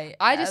 Anyway,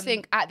 I just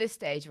think at this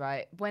stage,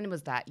 right? When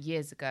was that?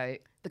 Years ago.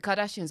 The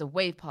Kardashians are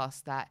way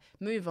past that.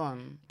 Move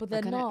on. but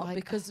they're not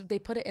because they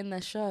put it in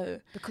their show.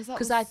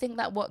 Because I think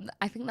that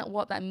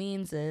what that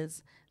means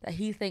is that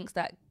he thinks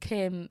that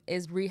Kim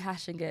is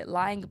rehashing it,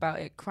 lying about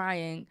it,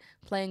 crying,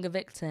 playing a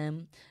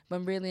victim,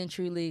 when really and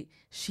truly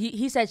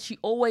he said she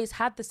always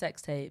had the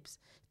sex tapes.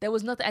 There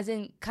was nothing, as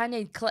in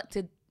Kanye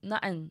collected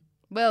nothing.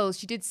 Well,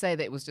 she did say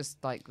that it was just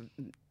like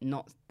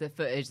not the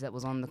footage that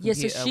was on the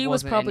computer. Yeah, so she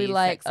was probably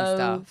like,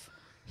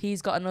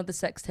 he's got another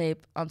sex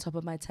tape on top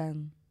of my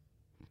 10.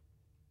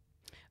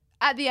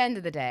 At the end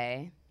of the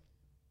day,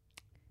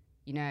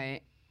 you know,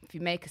 if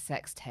you make a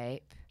sex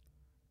tape,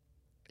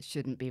 it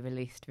shouldn't be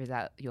released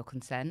without your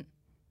consent.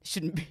 It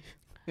shouldn't be.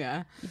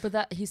 Yeah. But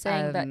that he's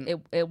saying that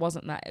it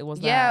wasn't that. It was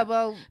yeah, that.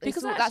 well,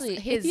 because actually,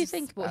 that's his, if you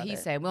think what about he's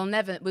it, saying,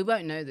 we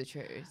won't know the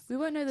truth. We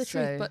won't know the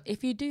truth. But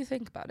if you do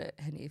think about it,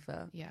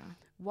 Hanifa, yeah,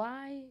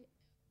 why,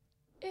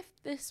 if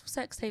this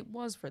sex tape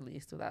was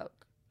released without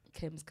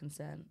Kim's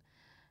consent,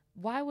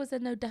 why was there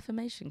no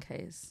defamation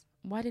case?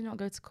 Why did it not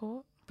go to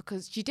court?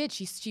 Because she did.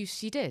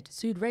 She did.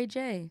 Sued Ray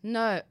J.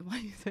 No. Why are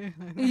you saying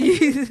that?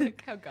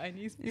 Like how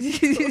Guyanese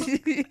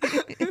people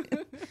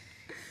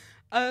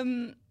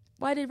talk.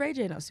 Why did Ray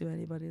J not sue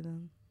anybody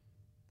then?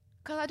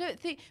 Because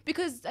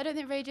I don't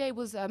think Ray J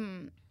was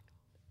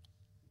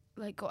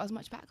like got as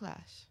much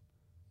backlash.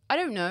 I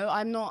don't know.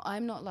 I'm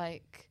not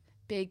like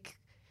big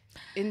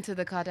into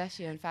the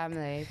Kardashian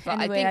family,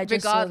 but Anyway, I think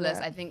regardless,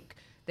 I think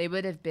they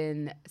would have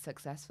been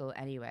successful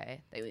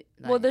anyway. They would,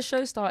 well, the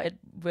show started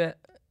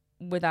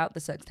without the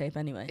sex tape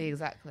anyway.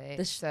 Exactly.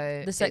 The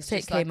sex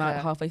tape came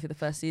out halfway through the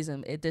first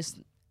season. It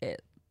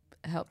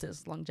helped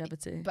its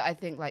longevity. But I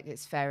think like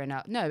it's fair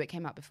enough. No, it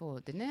came out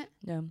before, didn't it?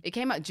 Yeah. It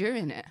came out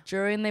during it.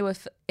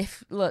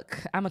 Look,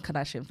 I'm a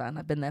Kardashian fan.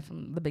 I've been there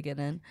from the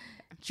beginning.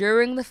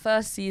 During the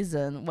first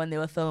season, when they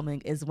were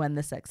filming, is when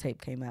the sex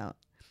tape came out.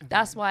 Okay.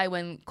 That's why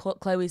when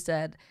Chloe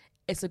said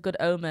it's a good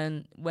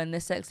omen, when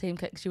the sex tape,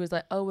 she was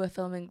like, "Oh, we're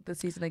filming the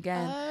season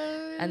again,"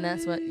 and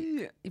that's what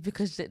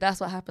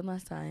happened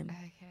last time.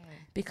 Okay.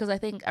 Because I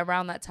think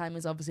around that time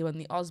is obviously when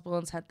the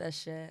Osbournes had their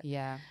shit.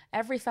 Yeah.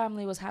 Every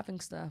family was having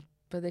stuff,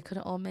 but they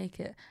couldn't all make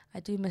it. I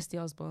do miss the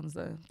Osbournes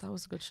though. That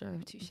was a good show.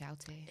 Too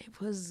shouty.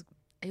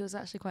 It was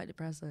actually quite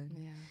depressing.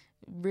 Yeah.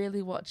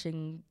 Really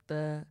watching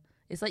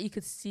it's like you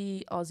could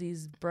see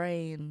Ozzy's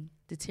brain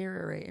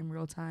deteriorate in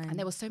real time. And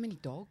there were so many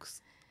dogs.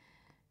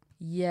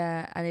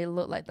 Yeah, and it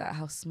looked like that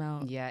house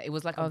smelled. Yeah, it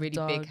was like a really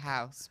big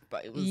house,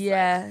 but it was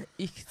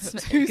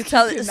you could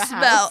tell it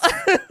smelled.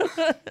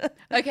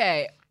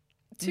 Okay.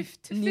 To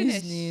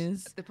finish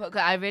news. The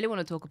podcast, I really want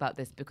to talk about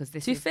this because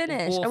this is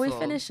awful. Are we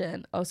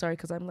finishing? Oh, sorry,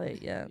 because I'm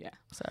late. Yeah.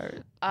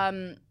 Sorry.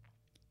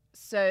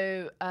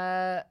 So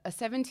a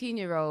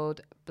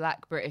 17-year-old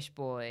Black British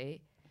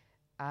boy,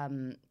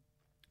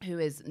 who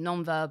is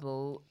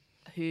non-verbal,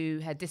 who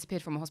had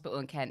disappeared from a hospital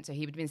in Kent. So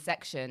he had been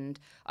sectioned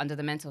under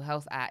the Mental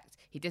Health Act.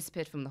 He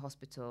disappeared from the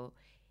hospital.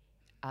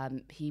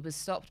 He was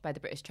stopped by the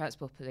British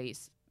Transport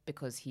Police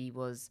because he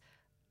was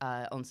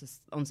on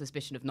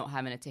suspicion of not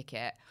having a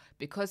ticket.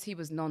 Because he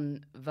was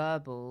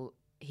non-verbal,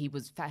 he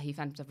found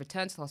himself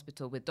returned to the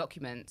hospital with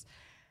documents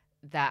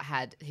that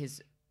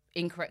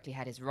incorrectly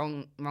had his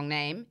wrong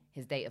name,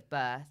 his date of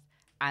birth,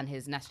 and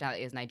his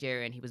nationality as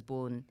Nigerian. He was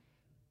born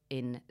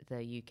in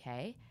the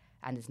UK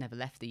and has never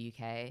left the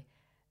UK.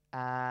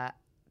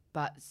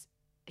 But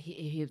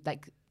he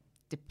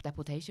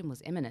deportation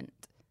was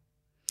imminent.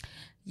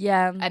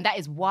 Yeah. And that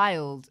is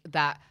wild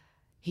that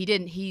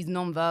he's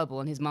non-verbal,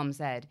 and his mum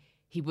said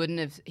he wouldn't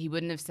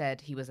have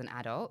said he was an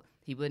adult.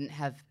 He wouldn't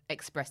have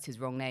expressed his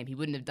wrong name. He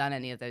wouldn't have done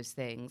any of those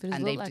things.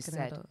 And they've just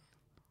said, adult?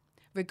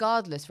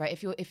 regardless, right?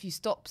 If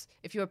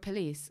you're a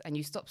police and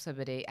you stop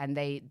somebody and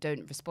they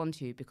don't respond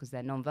to you because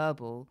they're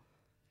non-verbal,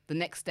 the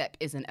next step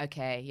isn't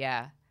okay.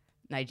 Yeah,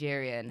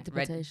 Nigerian,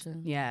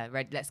 Deportation.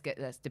 red.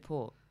 Let's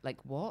deport. Like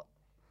what?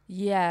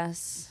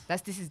 Yes.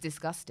 This is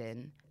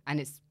disgusting, and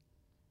it's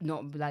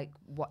not like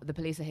what the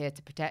police are here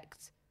to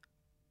protect.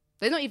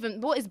 They're not even.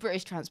 What is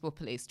British Transport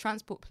Police?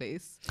 Transport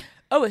Police.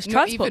 Oh, it's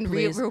Not transport even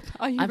police.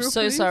 I'm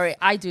so police? sorry.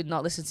 I do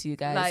not listen to you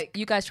guys. Like,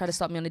 you guys try to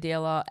stop me on the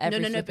DLR every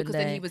no, flipping because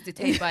day. then he was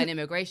detained by an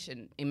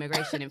immigration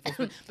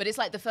enforcement. But it's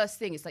like the first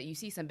thing. It's like you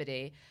see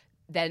somebody,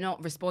 they're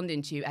not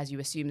responding to you as you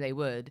assume they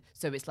would.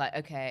 So it's like,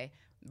 okay,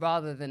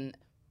 rather than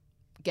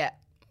get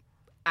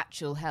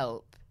actual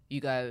help,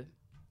 you go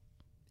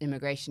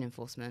immigration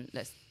enforcement.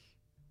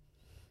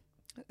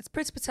 It's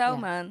Priti Patel, Yeah.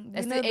 man.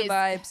 That's You know it the is.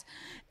 vibes.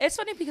 It's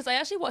funny because I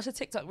actually watched a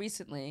TikTok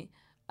recently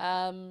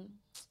of,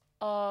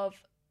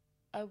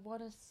 I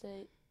want to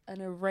say, an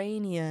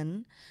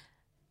Iranian,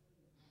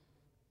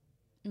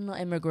 not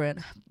immigrant.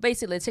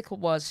 Basically, the TikTok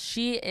was,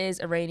 she is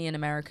Iranian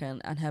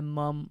American and her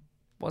mum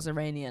was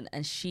Iranian.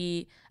 And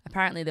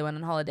apparently they went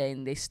on holiday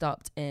and they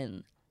stopped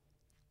in,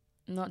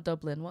 not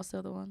Dublin, what's the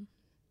other one?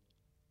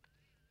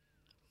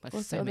 There's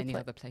What's so the other many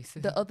pla- other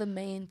places. The other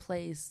main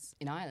place.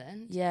 In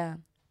Ireland? Yeah.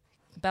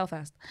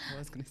 Belfast. I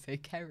was going to say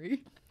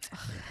Kerry.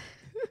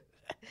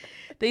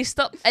 They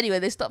stopped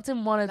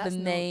in one of That's the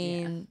not-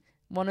 main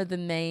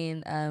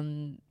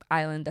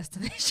island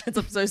destinations.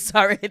 I'm so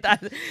sorry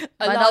that A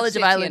my large knowledge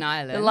city of in Ireland,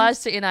 Ireland. the large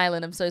city in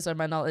Ireland. I'm so sorry,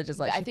 my knowledge is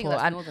like I think poor.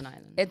 that's And Northern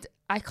Ireland.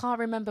 I can't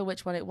remember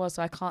which one it was,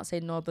 so I can't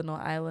say Northern or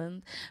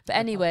Ireland. But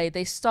anyway,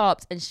 they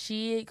stopped and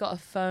she got a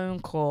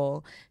phone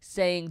call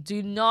saying,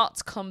 "Do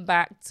not come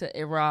back to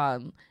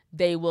Iran.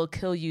 They will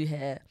kill you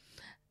here."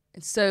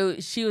 So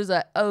she was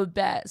like, "Oh,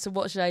 bet. So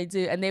what should I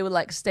do?" And they were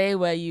like, "Stay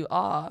where you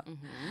are."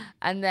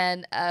 And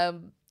then,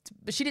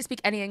 but she didn't speak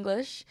any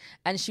English,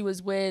 and she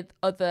was with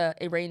other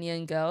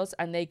Iranian girls,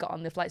 and they got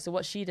on the flight. So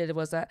what she did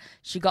was that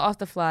she got off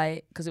the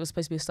flight because it was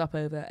supposed to be a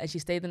stopover, and she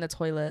stayed in the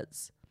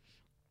toilets.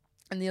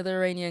 And the other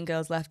Iranian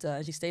girls left her,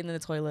 and she stayed in the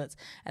toilets.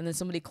 And then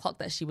somebody clocked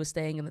that she was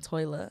staying in the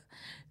toilet.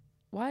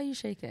 Why are you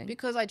shaking?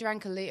 Because I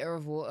drank a litre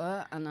of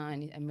water and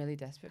I'm really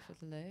desperate for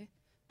the loo.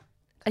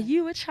 Are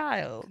you a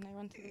child? Can I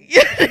run to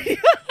the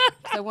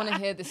I want to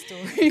hear the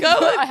story. Go.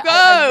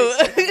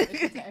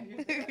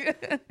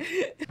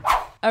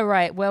 All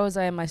right, where was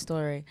I in my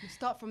story?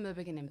 Start from the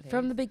beginning, please.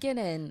 From the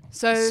beginning.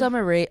 So-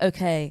 Summary,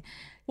 okay.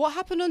 What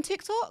happened on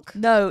TikTok?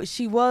 No,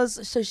 she No,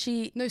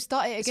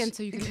 start it again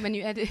so you can when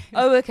you edit.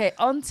 Oh, okay.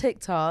 On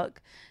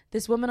TikTok,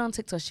 this woman on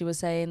TikTok, she was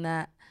saying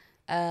that,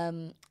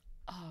 oh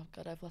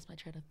God, I've lost my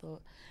train of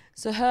thought.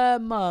 So her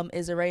mum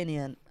is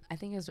Iranian.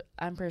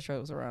 I'm pretty sure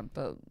it was Iran,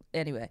 but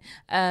anyway.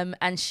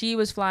 And she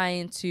was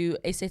flying to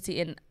a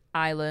city in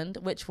Ireland.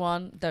 Which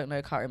one? Don't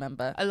know, can't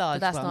remember. A large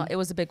But one. it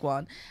was a big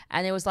one.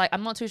 And it was like,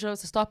 I'm not too sure it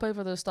was a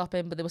stopover they were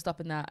stopping, but they were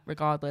stopping that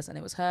regardless. And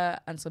it was her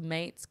and some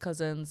mates,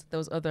 cousins, there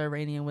was other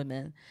Iranian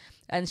women.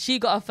 And she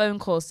got a phone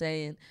call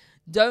saying,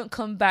 "Don't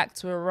come back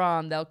to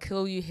Iran. They'll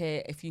kill you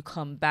here if you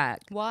come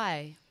back."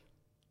 Why?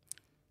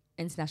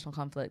 International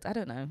conflict. I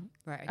don't know.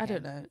 Right. I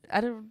don't know.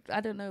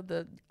 I don't know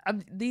the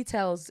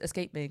details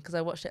escape me because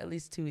I watched it at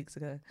least 2 weeks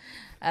ago.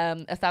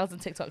 1,000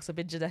 TikToks have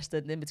been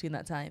suggested in between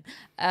that time.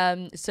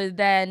 So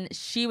then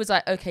she was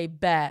like, "Okay,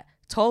 bet."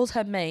 Told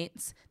her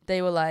mates.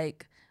 They were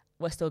like,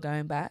 "We're still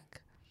going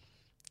back."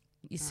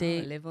 You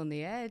see, live on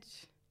the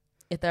edge.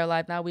 if they're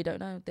alive now, we don't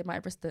know. They might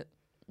have risked it.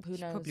 Who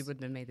She knows? probably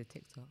wouldn't have made the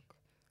TikTok.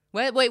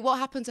 Wait, what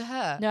happened to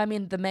her? No, I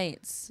mean the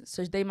mates.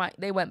 So they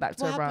went back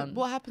to Iran.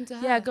 What happened to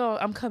her? Yeah, go.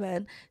 I'm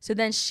coming. So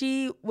then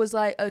she was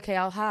like, "Okay,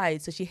 I'll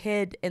hide." So she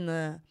hid in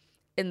the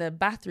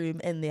bathroom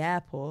in the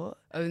airport.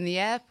 Oh, in the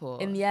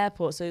airport. In the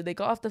airport. So they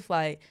got off the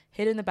flight,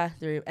 hid in the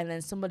bathroom, and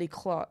then somebody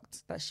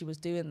clocked that she was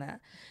doing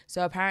that.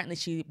 So apparently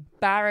she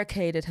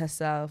barricaded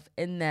herself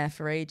in there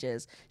for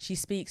ages. She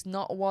speaks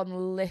not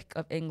one lick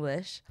of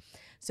English.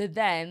 So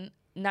then,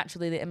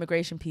 naturally, the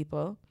immigration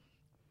people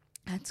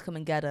had to come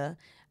and get her.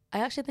 I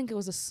actually think it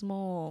was a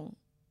small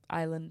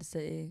island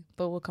city,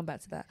 but we'll come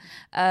back to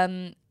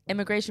that.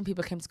 Immigration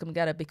people came to come and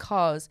get her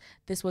because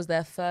this was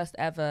their first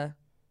ever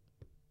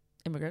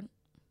immigrant.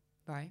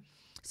 Right.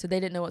 So they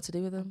didn't know what to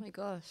do with Oh them. my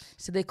gosh.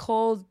 So they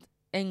called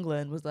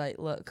England, was like,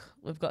 "Look,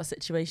 we've got a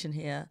situation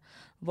here.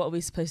 What are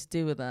we supposed to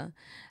do with her?"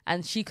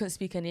 And she couldn't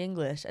speak any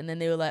English. And then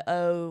they were like,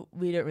 "Oh,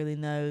 we don't really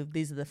know.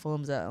 These are the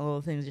forms that all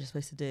the things you're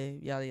supposed to do,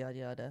 yada, yada,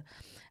 yada."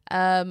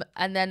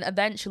 And then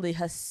eventually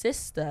her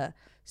sister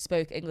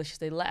spoke English. So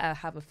they let her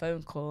have a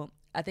phone call.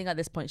 I think at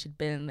this point she'd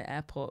been in the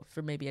airport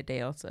for maybe a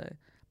day or so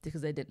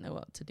because they didn't know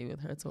what to do with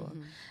her at all.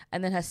 Mm-hmm.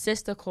 And then her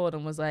sister called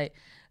and was like,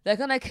 "They're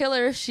going to kill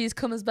her if she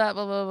comes back,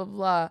 blah, blah, blah,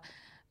 blah."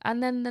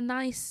 And then the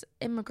nice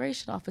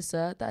immigration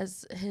officer that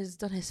has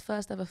done his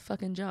first ever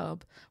fucking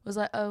job was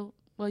like, "Oh,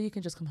 well, you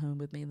can just come home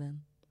with me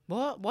then."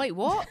 What? Wait,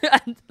 what?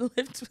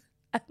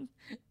 and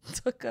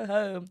took her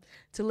home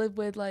to live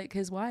with like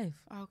his wife.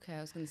 Okay,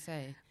 I was going to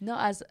say.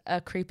 Not as a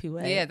creepy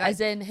way. Yeah,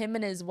 as in him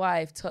and his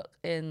wife took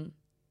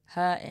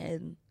her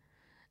in,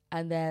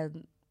 and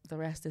then the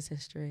rest is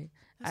history.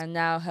 And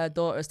now her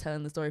daughter's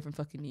telling the story from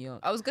fucking New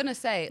York. I was gonna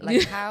say,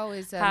 like, how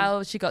is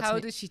how she got? How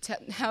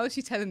is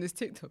she telling this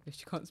TikTok if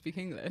she can't speak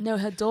English? No,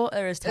 her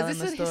daughter is telling the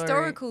story. Is this a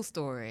historical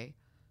story?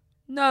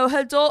 No,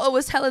 her daughter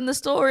was telling the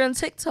story on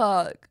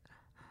TikTok.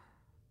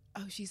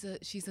 Oh, she's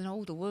an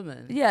older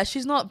woman. Yeah,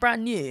 she's not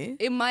brand new.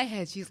 In my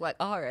head, she's like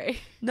Ari.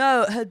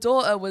 No, her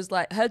daughter was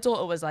like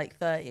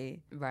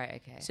 30.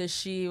 Right, okay. So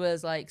she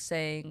was like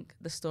saying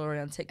the story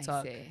on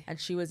TikTok, and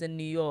she was in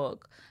New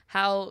York.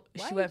 How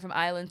she went from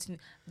Ireland to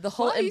the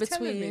whole in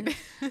between.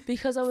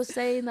 Because I was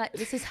saying that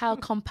this is how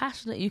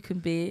compassionate you can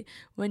be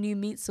when you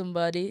meet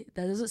somebody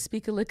that doesn't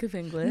speak a lick of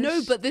English.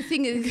 No, but the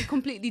thing is, it's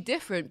completely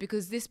different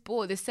because this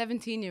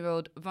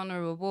 17-year-old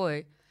vulnerable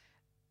boy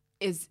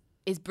is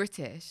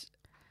British.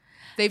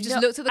 They've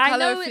just looked at the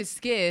colour of his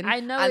skin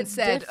and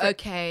said,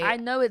 okay. I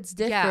know it's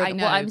different. Yeah, I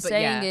know, what I'm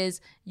saying is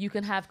you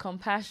can have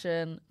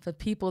compassion for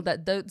people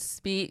that don't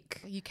speak.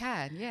 You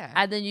can, yeah.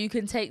 And then you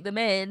can take them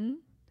in.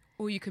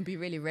 Or you can be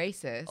really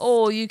racist.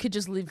 Or you could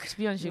just leave, to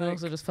be honest, you can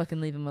also just fucking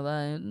leave them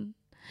alone.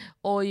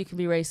 Or you can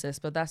be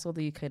racist, but that's all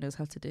the UK knows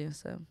how to do,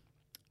 so.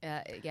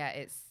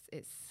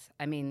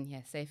 I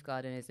mean,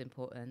 safeguarding is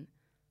important.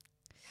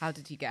 How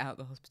did you get out of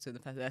the hospital in the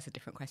first place? That's a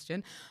different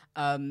question.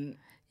 But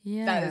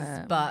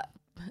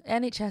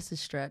NHS is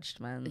stretched,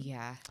 man.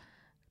 Yeah.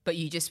 But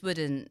you just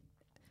wouldn't.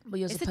 But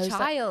you're it's supposed a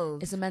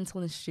child. It's a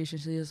mental institution,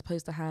 so you're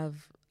supposed to have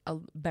a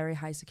very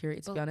high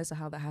security, to be honest, of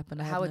how that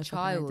happened. How a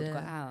child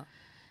got out.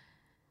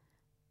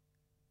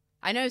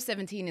 I know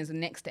 17 is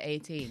next to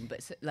 18, but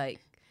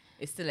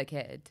it's still a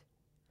kid.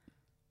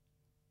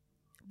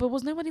 But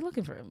was nobody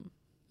looking for him?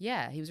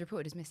 Yeah, he was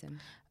reported as missing.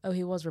 Oh,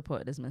 he was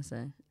reported as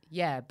missing.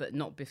 Yeah, but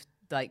not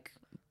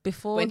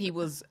before. When he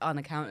was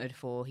unaccounted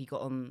for, he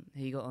got on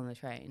the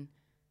train.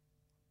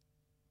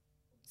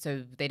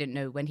 So they didn't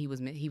know when he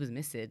was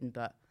missing,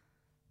 but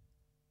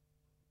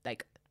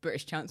like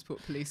British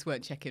Transport Police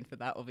weren't checking for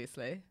that,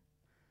 obviously.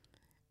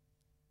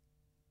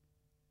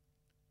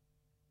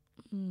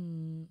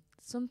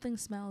 Something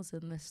smells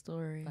in this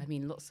story. I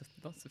mean, lots of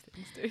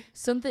things do.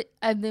 Something,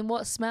 and then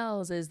what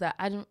smells is that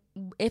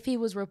if he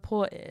was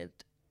reported,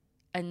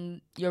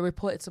 and you're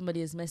reported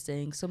somebody is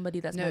missing, somebody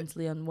that's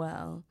mentally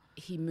unwell.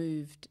 He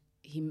moved.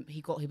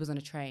 He was on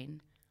a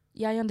train.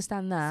 Yeah, I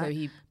understand that.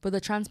 So but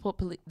the transport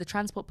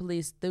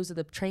police, those are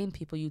the train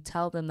people. You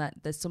tell them that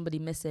there's somebody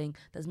missing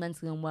that's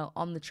mentally unwell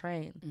on the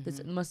train.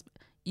 Mm-hmm.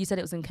 You said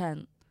it was in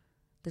Kent.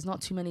 There's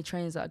not too many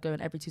trains that are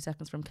going every 2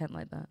 seconds from Kent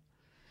like that.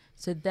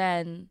 So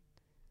then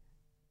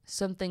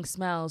something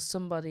smells.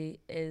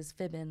 Somebody is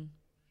fibbing.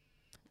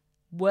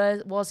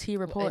 Where was he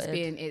reported?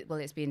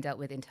 It's being dealt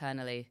with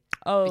internally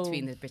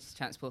between the British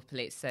Transport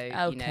Police. So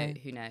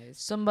who knows?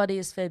 Somebody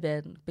is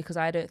fibbing because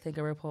I don't think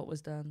a report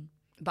was done.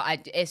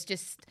 But it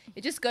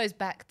just goes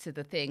back to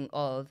the thing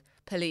of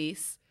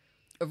police,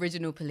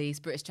 original police,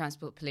 British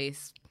Transport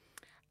Police.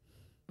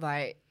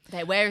 Right,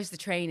 where is the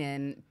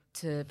training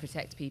to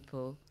protect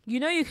people? You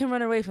know, you can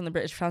run away from the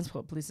British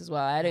Transport Police as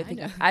well. I don't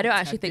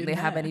actually think they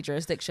have any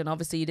jurisdiction.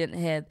 Obviously, you didn't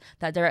hear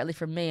that directly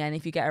from me. And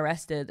if you get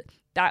arrested,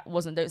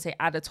 don't say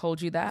Ada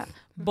told you that.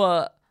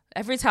 But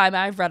every time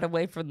I've run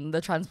away from the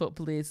Transport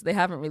Police, they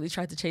haven't really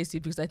tried to chase you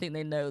because I think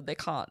they know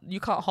you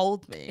can't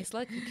hold me. It's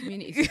like a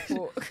community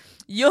support.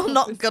 You're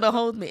not gonna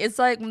hold me. It's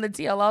like when the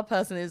DLR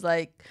person is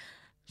like,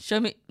 show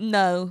me.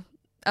 No,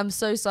 I'm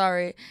so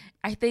sorry.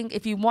 I think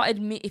if you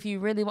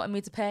really wanted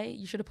me to pay,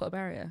 you should have put a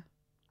barrier.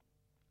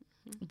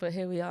 But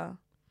here we are.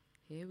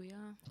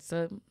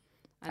 So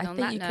and I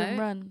think you can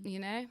run. You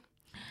know,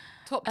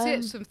 top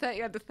tips from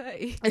 30 under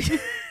 30.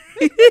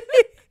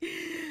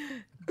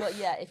 But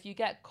yeah, if you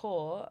get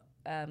caught,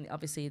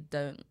 obviously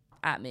don't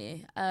at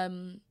me. I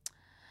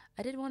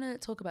did want to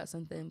talk about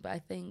something, but I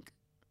think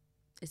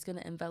it's going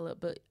to envelop.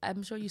 But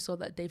I'm sure you saw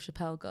that Dave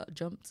Chappelle got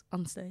jumped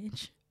on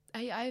stage.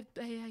 Yeah.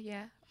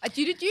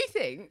 Did you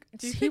think?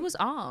 He was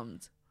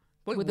armed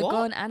with a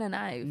gun and a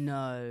knife.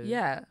 No.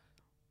 Yeah.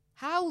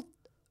 How?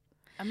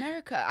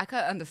 America, I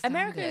can't understand.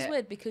 America is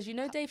weird because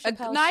Dave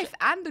Chappelle a knife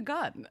and a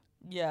gun.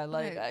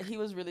 Yeah, he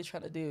was really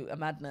trying to do a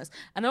madness.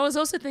 And I was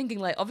also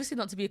thinking, obviously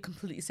not to be a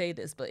complete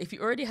sadist, but if you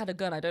already had a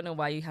gun, I don't know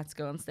why you had to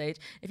go on stage.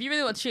 If you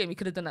really want to shoot him, you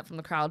could have done that from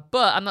the crowd.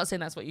 But I'm not saying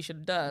that's what you should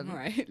have done.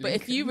 Right. But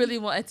if you really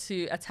wanted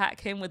to attack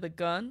him with a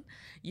gun,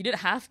 you didn't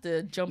have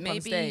to jump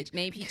on stage.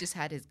 Maybe he just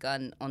had his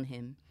gun on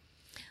him.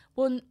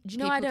 Well, do you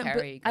know, I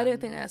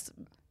don't think that's...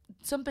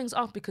 Something's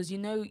off because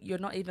you're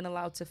not even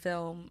allowed to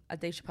film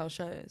at Dave Chappelle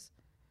shows.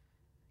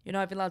 You're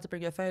not even allowed to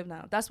bring your phone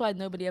now. That's why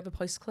nobody ever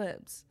posts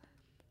clips.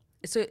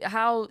 You're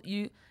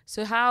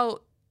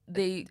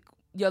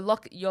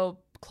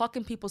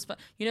clocking people's phone.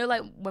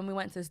 When we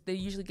went to, they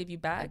usually give you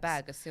bags.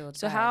 A sealed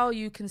so bag. How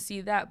you can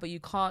see that, but you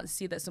can't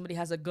see that somebody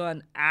has a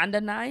gun and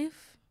a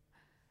knife?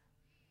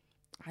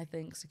 I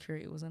think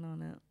security wasn't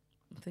on it.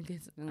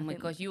 Oh my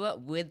gosh, you were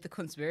with the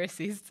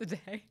conspiracies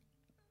today.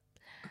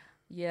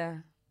 Yeah.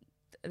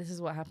 This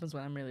is what happens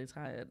when I'm really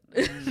tired.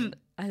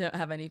 I don't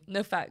have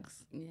no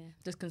facts. Yeah.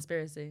 Just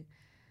conspiracy.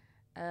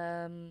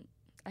 I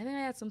think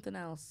I had something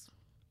else.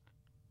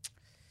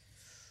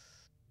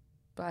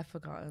 But I've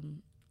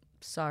forgotten.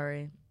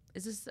 Sorry.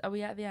 Are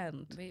we at the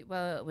end? We've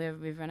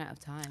run out of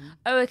time.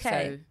 Oh,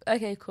 okay.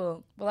 Okay,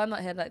 cool. Well, I'm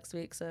not here next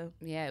week, so.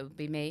 Yeah, it would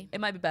be me.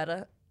 It might be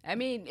better. I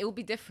mean, it will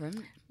be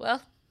different.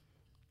 Well,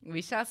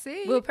 we shall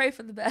see. We'll pray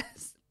for the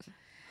best.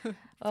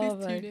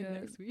 Please tune in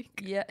next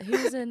week. Yeah,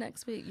 who's in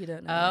next week? You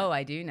don't know. Oh, yet.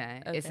 I do know.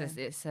 Okay.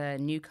 It's a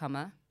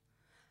newcomer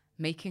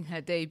making her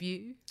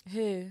debut.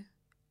 Who?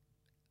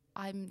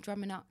 I'm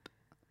drumming up.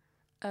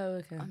 Oh,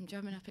 okay. I'm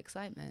drumming up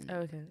excitement. Oh,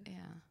 okay. Yeah.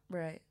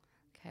 Right.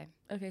 Okay.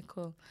 Okay,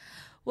 cool.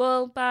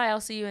 Well, bye.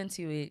 I'll see you in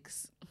 2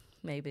 weeks.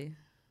 Maybe.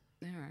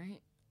 All right.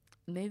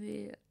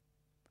 Maybe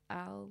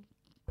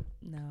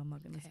No, I'm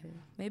not going to say.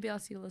 Maybe I'll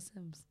see Little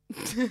Sims.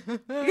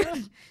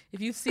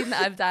 If you've seen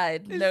that I've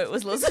died, no, it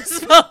was Little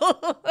Sims'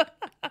 fault.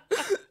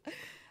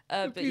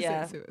 But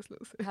yeah,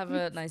 have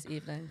a nice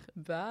evening.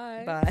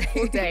 Bye. Bye.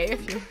 All day.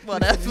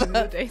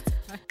 Whatever.